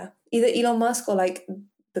either Elon Musk or like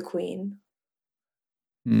the Queen.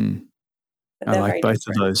 I like both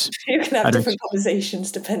of those. You can have different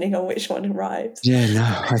conversations depending on which one arrives. Yeah, no,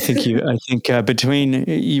 I think between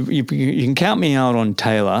you can count me out on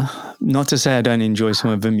Taylor. Not to say I don't enjoy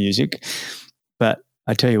some of her music, but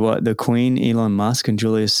I tell you what, the Queen, Elon Musk, and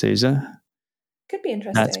Julius Caesar could be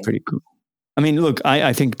interesting. That's pretty cool. I mean, look,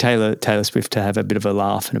 I think Taylor Swift to have a bit of a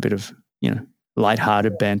laugh and a bit of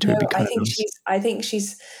lighthearted banter would be kind of nice. I think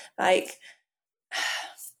she's like.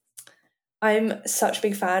 I'm such a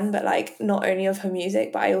big fan, but like not only of her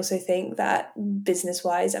music, but I also think that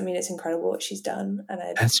business-wise, I mean, it's incredible what she's done, and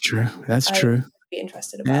that's true. I'd be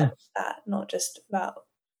interested about that, not just about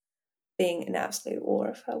being in absolute awe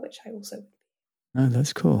of her, which I also. Oh,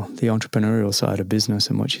 that's cool. The entrepreneurial side of business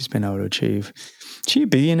and what she's been able to achieve. Is she a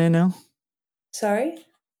billionaire now? Sorry?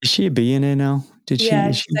 Is she a billionaire now? She's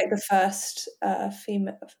like the first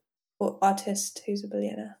female artist who's a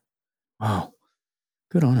billionaire. Wow.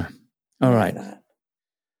 Good on her. All right.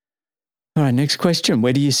 Next question.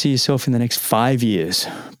 Where do you see yourself in the next 5 years,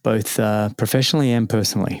 both professionally and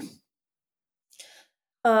personally?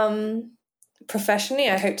 Professionally,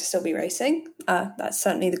 I hope to still be racing. That's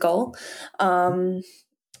certainly the goal. And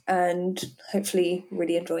hopefully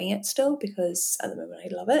really enjoying it still, because at the moment I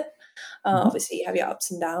love it. Obviously you have your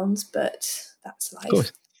ups and downs, but that's life. Of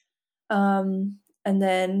course. And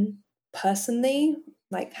then personally,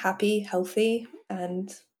 like happy, healthy,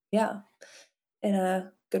 and in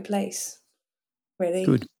a good place, really.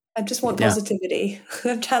 Good. I just want positivity.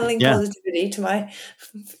 I'm channeling positivity to my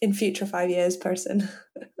in future 5 years person.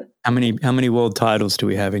 How many world titles do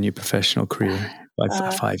we have in your professional career by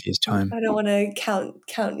 5 years' time? I don't want to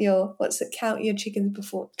count your chickens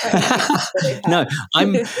before. No,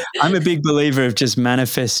 I'm a big believer of just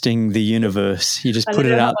manifesting the universe. You just put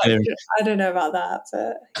it out there. I don't know about that,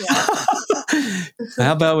 but yeah.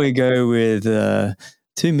 How about we go with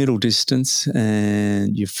 2 middle distance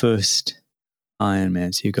and your first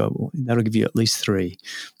Ironman? So that'll give you at least 3.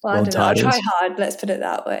 Well, I don't know. I'll try hard. Let's put it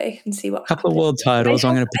that way and see what happens. A couple of world titles.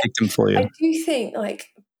 I'm going to predict them for you. I do think like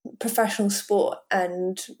professional sport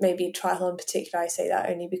and maybe triathlon in particular, I say that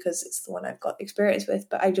only because it's the one I've got experience with,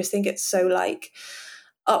 but I just think it's so like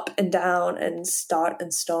up and down and start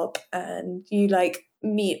and stop, and you like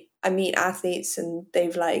meet athletes and they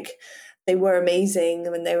were amazing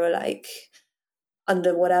when they were like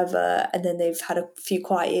under whatever, and then they've had a few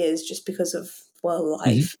quiet years just because of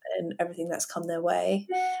life and everything that's come their way,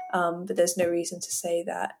 but there's no reason to say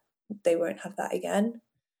that they won't have that again.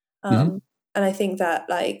 And I think that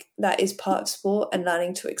like that is part of sport, and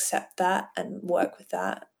learning to accept that and work with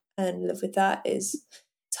that and live with that it's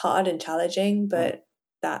hard and challenging, but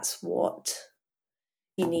that's what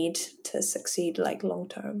you need to succeed like long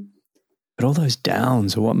term. But all those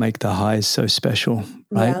downs are what make the highs so special,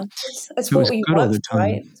 right? Yeah, it's what we want,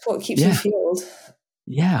 right? It's what keeps you fueled.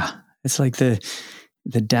 Yeah, it's like the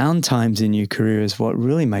down times in your career is what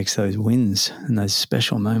really makes those wins and those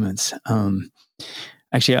special moments.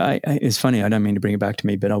 Actually, it's funny. I don't mean to bring it back to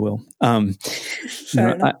me, but I will. I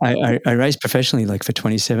raced professionally like for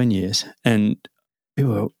 27 years, and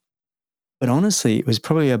but honestly, it was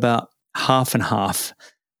probably about half and half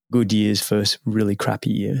good years versus really crappy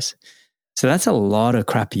years. So that's a lot of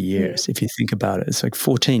crappy years if you think about it. It's like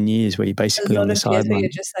 14 years where you're basically on the sideline. You're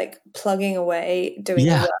just like plugging away, doing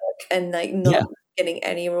the work, and like not getting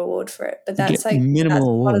any reward for it. But that's like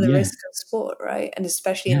minimal part of the risk of sport, right? And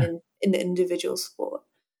especially in the individual sport.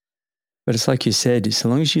 But it's like you said, so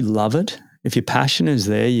long as you love it, if your passion is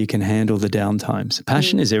there, you can handle the downtimes.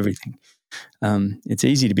 Passion is everything. It's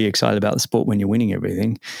easy to be excited about the sport when you're winning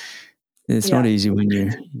everything. It's not easy when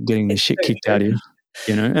you're getting the shit kicked out of you.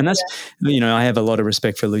 And that's, I have a lot of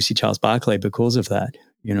respect for Lucy Charles Barclay because of that.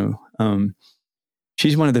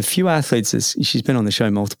 She's one of the few athletes she's been on the show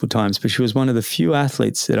multiple times, but she was one of the few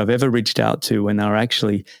athletes that I've ever reached out to when they were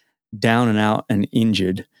actually down and out and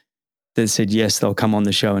injured that said, yes, they'll come on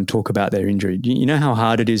the show and talk about their injury. You know how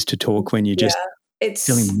hard it is to talk when you're just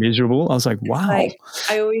feeling miserable? I was like, wow. Like,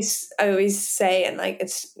 I always say, and like,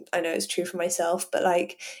 I know it's true for myself, but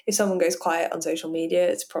like if someone goes quiet on social media,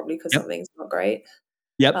 it's probably because something's not great.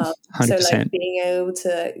 Yep, 100%. So like being able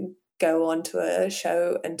to go onto a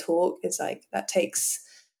show and talk is like, that takes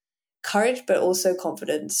courage, but also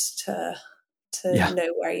confidence to know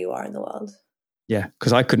where you are in the world. Yeah,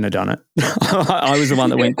 because I couldn't have done it. I was the one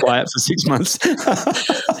that went quiet for 6 months.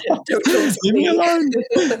 Leave me alone.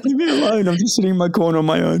 Leave me alone. I'm just sitting in my corner on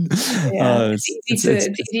my own. Yeah, it's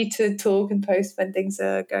easy to talk and post when things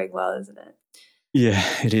are going well, isn't it? Yeah,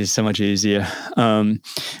 it is so much easier. All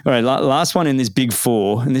right, last one in this big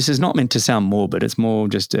four, and this is not meant to sound morbid. It's more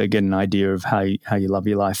just to get an idea of how you love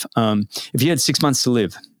your life. If you had 6 months to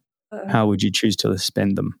live, how would you choose to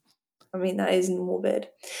spend them? I mean, that isn't morbid.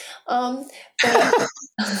 But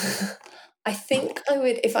I think I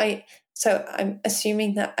would, so I'm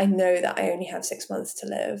assuming that I know that I only have 6 months to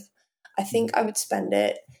live. I think I would spend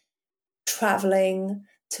it traveling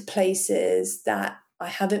to places that I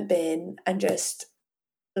haven't been and just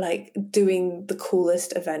like doing the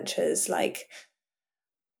coolest adventures. Like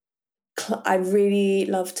I really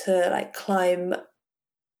love to like climb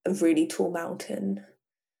a really tall mountain.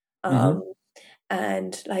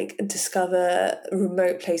 And like discover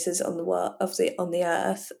remote places on the world on the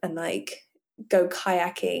earth, and like go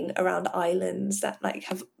kayaking around islands that like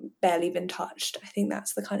have barely been touched. I think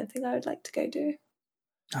that's the kind of thing I would like to go do.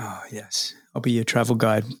 Oh yes, I'll be your travel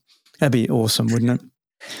guide. That'd be awesome, wouldn't it?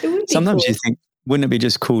 It would be Sometimes cool. you think, wouldn't it be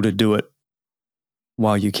just cool to do it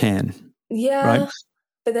while you can? Yeah, right?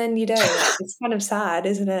 but then you don't. It's kind of sad,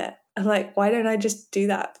 isn't it? I'm like, why don't I just do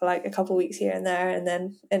that for like a couple of weeks here and there, and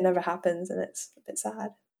then it never happens, and it's a bit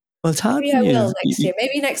sad. Well, it's hard Maybe when I you will next year.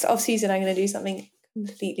 Maybe next off season I'm going to do something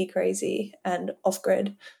completely crazy and off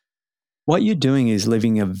grid. What you're doing is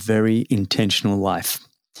living a very intentional life.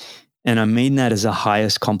 And I mean that as a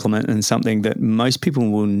highest compliment and something that most people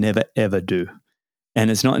will never, ever do. And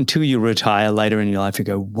it's not until you retire later in your life you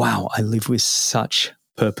go, wow, I live with such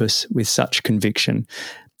purpose, with such conviction.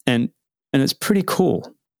 And it's pretty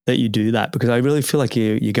cool that you do that, because I really feel like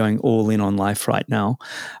you're going all in on life right now.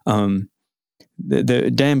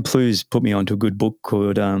 The Dan Plews put me onto a good book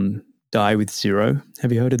called Die with Zero.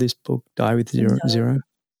 Have you heard of this book, Die with Zero? No. Zero?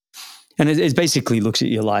 And it basically looks at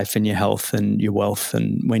your life and your health and your wealth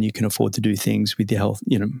and when you can afford to do things with your health,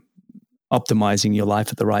 optimizing your life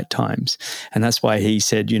at the right times. And that's why he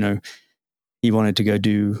said, he wanted to go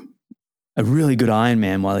do a really good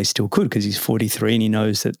Ironman while he still could, because he's 43 and he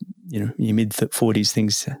knows that, your mid-40s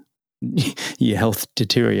things, your health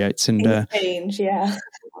deteriorates. And change, yeah.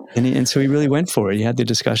 And so he really went for it. He had the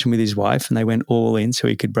discussion with his wife and they went all in so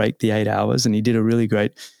he could break the 8 hours, and he did a really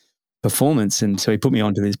great performance. And so he put me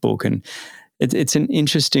onto this book, and it's an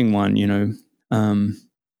interesting one,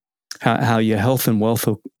 how your health and wealth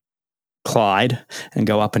will collide and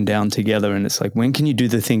go up and down together. And it's like, when can you do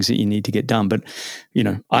the things that you need to get done? But,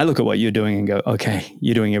 I look at what you're doing and go, okay,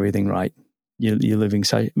 you're doing everything right. You're living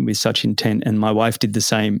with such intent. And my wife did the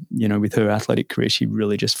same, with her athletic career. She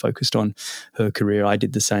really just focused on her career. I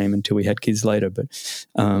did the same until we had kids later. But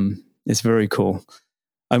it's very cool.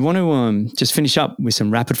 I want to just finish up with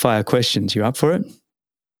some rapid fire questions. You up for it?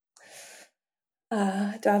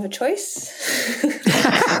 Do I have a choice?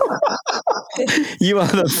 You are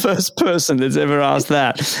the first person that's ever asked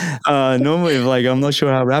that. Normally, I'm not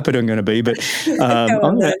sure how rapid I'm going to be, but you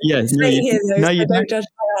don't judge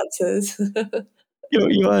my answers.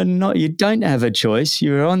 You are not. You don't have a choice.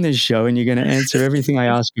 You're on this show, and you're going to answer everything I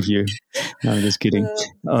ask of you. No, I'm just kidding.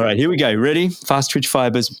 All right, here we go. Ready? Fast twitch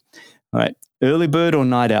fibers. All right, early bird or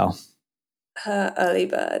night owl? Early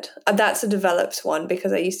bird. That's a developed one,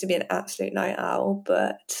 because I used to be an absolute night owl.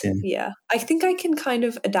 But yeah, I think I can kind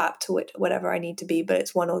of adapt to it, whatever I need to be. But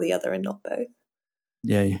it's one or the other, and not both.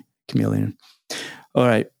 Yeah, chameleon. All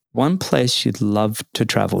right, one place you'd love to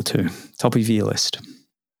travel to. Top of your list.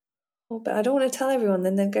 Oh, but I don't want to tell everyone,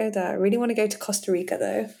 then they'll go there. I really want to go to Costa Rica,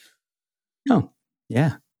 though. Oh,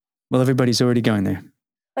 yeah. Well, everybody's already going there.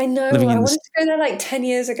 I know. I wanted to go there like 10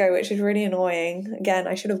 years ago, which is really annoying. Again,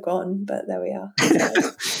 I should have gone, but there we are.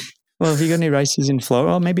 Well, have you got any races in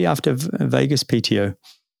Florida? Or maybe after Vegas PTO.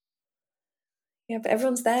 Yeah, but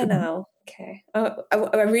everyone's there now. Okay.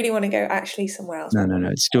 I really want to go actually somewhere else. No.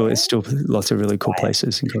 It's still lots of really cool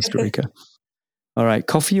places in Costa Rica. All right.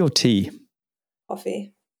 Coffee or tea?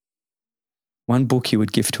 Coffee. One book you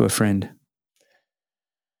would gift to a friend?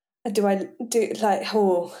 Do I do like,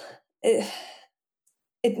 you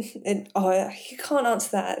can't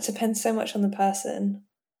answer that. It depends so much on the person.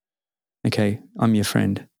 Okay, I'm your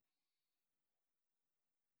friend.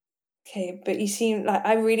 Okay, but you seem like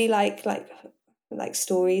I really like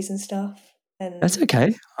stories and stuff. And that's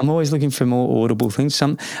okay. I'm always looking for more audible things.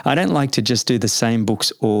 I don't like to just do the same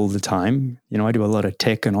books all the time. I do a lot of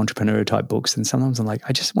tech and entrepreneur type books, and sometimes I'm like,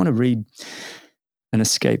 I just want to read and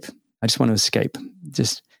escape. I just want to escape.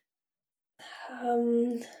 Just.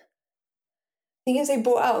 I think they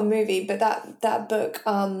brought out a movie, but that book,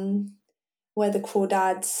 Where the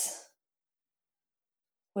Crawdads.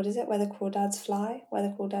 What is it? Where the Crawdads Fly? Where the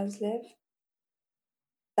Crawdads Live?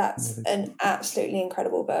 That's an absolutely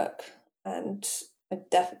incredible book, and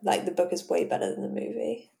the book is way better than the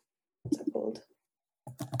movie. What's it called?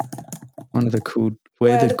 One of the cool,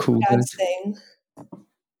 Where the crawdads sing.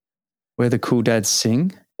 Where the cool dads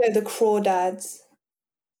sing? No, the crawdads.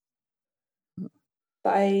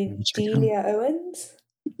 By Delia Owens.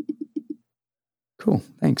 Cool,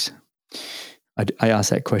 thanks. I asked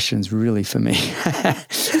that question's really for me.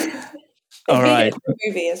 All right. It's a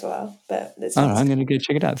movie as well, but it's all right, I'm going to go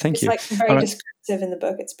check it out. Thank you. It's like very descriptive in the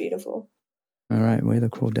book. It's beautiful. All right, where the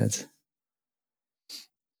crawdads?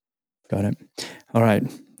 Got it. All right.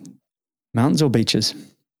 Mountains or beaches?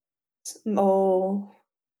 Oh,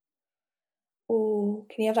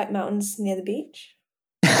 can you have like mountains near the beach?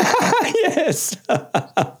 Yes.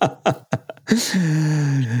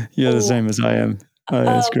 You're the same as I am. Oh,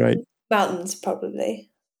 that's great. Mountains, probably.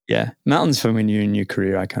 Yeah. Mountains for when you're in your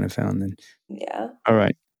career, I kind of found then. Yeah. All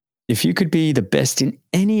right. If you could be the best in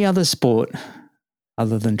any other sport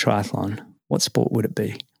other than triathlon, what sport would it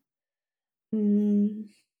be?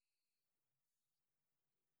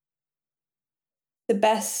 The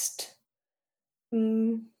best,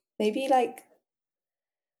 maybe like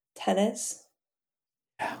tennis.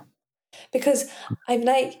 Yeah. Because I'm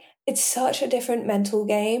like, it's such a different mental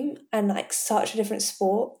game and like such a different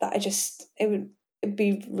sport that it'd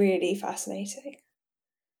be really fascinating.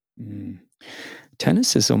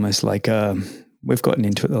 Tennis is almost like we've gotten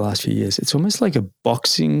into it the last few years. It's almost like a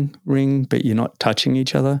boxing ring, but you're not touching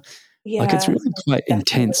each other. Yeah, like it's really quite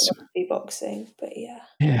intense. Be boxing, but yeah.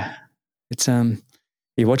 Yeah, it's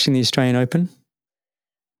You're watching the Australian Open?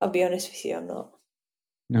 I'll be honest with you, I'm not.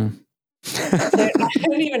 No. I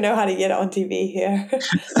don't even know how to get it on TV here.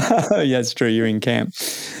 Yeah, it's true. You're in camp.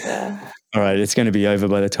 Yeah. All right, it's going to be over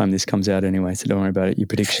by the time this comes out anyway, so don't worry about it. Your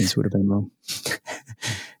predictions would have been wrong.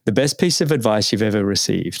 The best piece of advice you've ever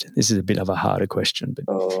received? This is a bit of a harder question, but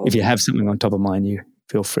if you have something on top of mind, you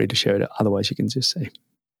feel free to share it. Otherwise, you can just say.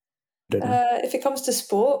 If it comes to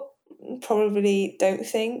sport, probably don't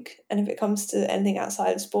think. And if it comes to anything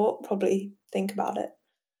outside of sport, probably think about it.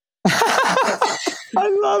 I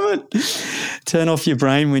love it. Turn off your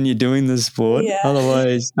brain when you're doing the sport. Yeah.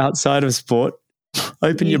 Otherwise, outside of sport,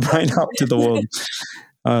 open your brain up to the world.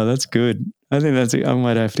 Oh, that's good. I think I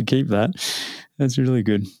might have to keep that. That's really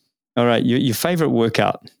good. All right. Your favorite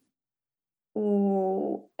workout?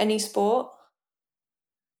 Any sport?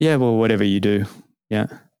 Yeah, well, whatever you do. Yeah.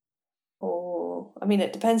 I mean,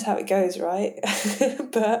 it depends how it goes, right?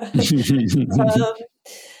 But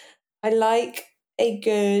I like a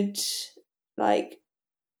good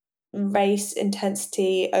race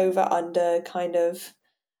intensity over under kind of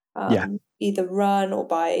either run or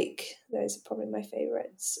bike. Those are probably my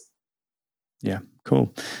favorites. Yeah,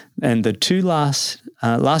 cool. And the last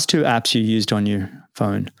two apps you used on your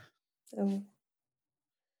phone? Or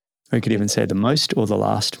you could even say the most or the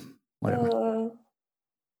last, whatever.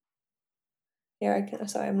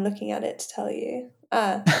 Sorry, I'm looking at it to tell you.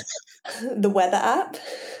 The weather app.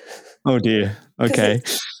 Oh dear. Okay.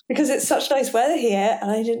 Because it's such nice weather here and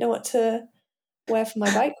I didn't know what to wear for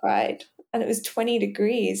my bike ride. And it was 20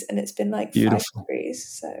 degrees and it's been like 5 degrees.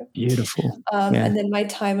 So beautiful. And then my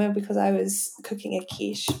timer because I was cooking a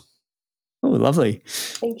quiche. Oh, lovely.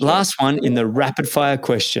 Thank you. Last one in the rapid fire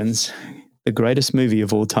questions. The greatest movie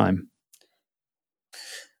of all time.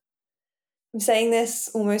 I'm saying this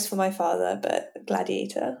almost for my father, but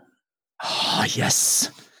Gladiator. Oh,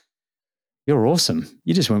 yes. You're awesome.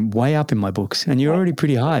 You just went way up in my books and you're already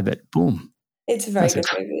pretty high, but boom. It's a very good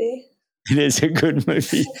movie. It is a good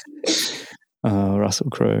movie. Russell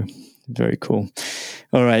Crowe. Very cool.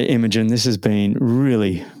 All right, Imogen, this has been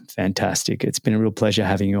really fantastic. It's been a real pleasure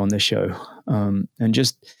having you on the show. And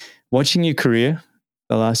just watching your career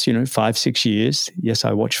the last, 5-6 years. Yes,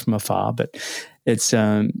 I watched from afar, but it's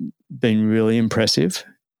been really impressive.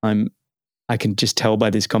 I can just tell by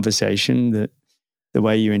this conversation that the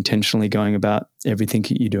way you're intentionally going about everything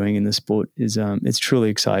that you're doing in the sport is it's truly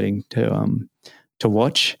exciting to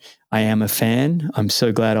watch. I am a fan. I'm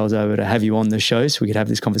so glad I was able to have you on the show so we could have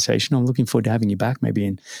this conversation. I'm looking forward to having you back maybe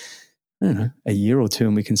in, I don't know, a year or two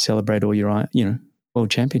and we can celebrate all your, world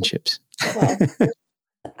championships. Well,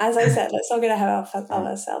 as I said, let's not get ahead of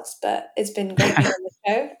ourselves, but it's been great being on the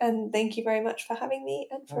show and thank you very much for having me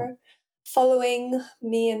and for following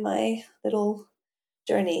me and my little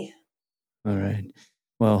journey. All right.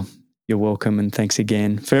 Well, you're welcome and thanks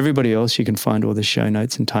again. For everybody else, you can find all the show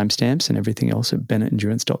notes and timestamps and everything else at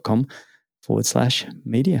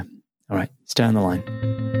bennettendurance.com/media. All right. Stay on the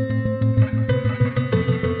line.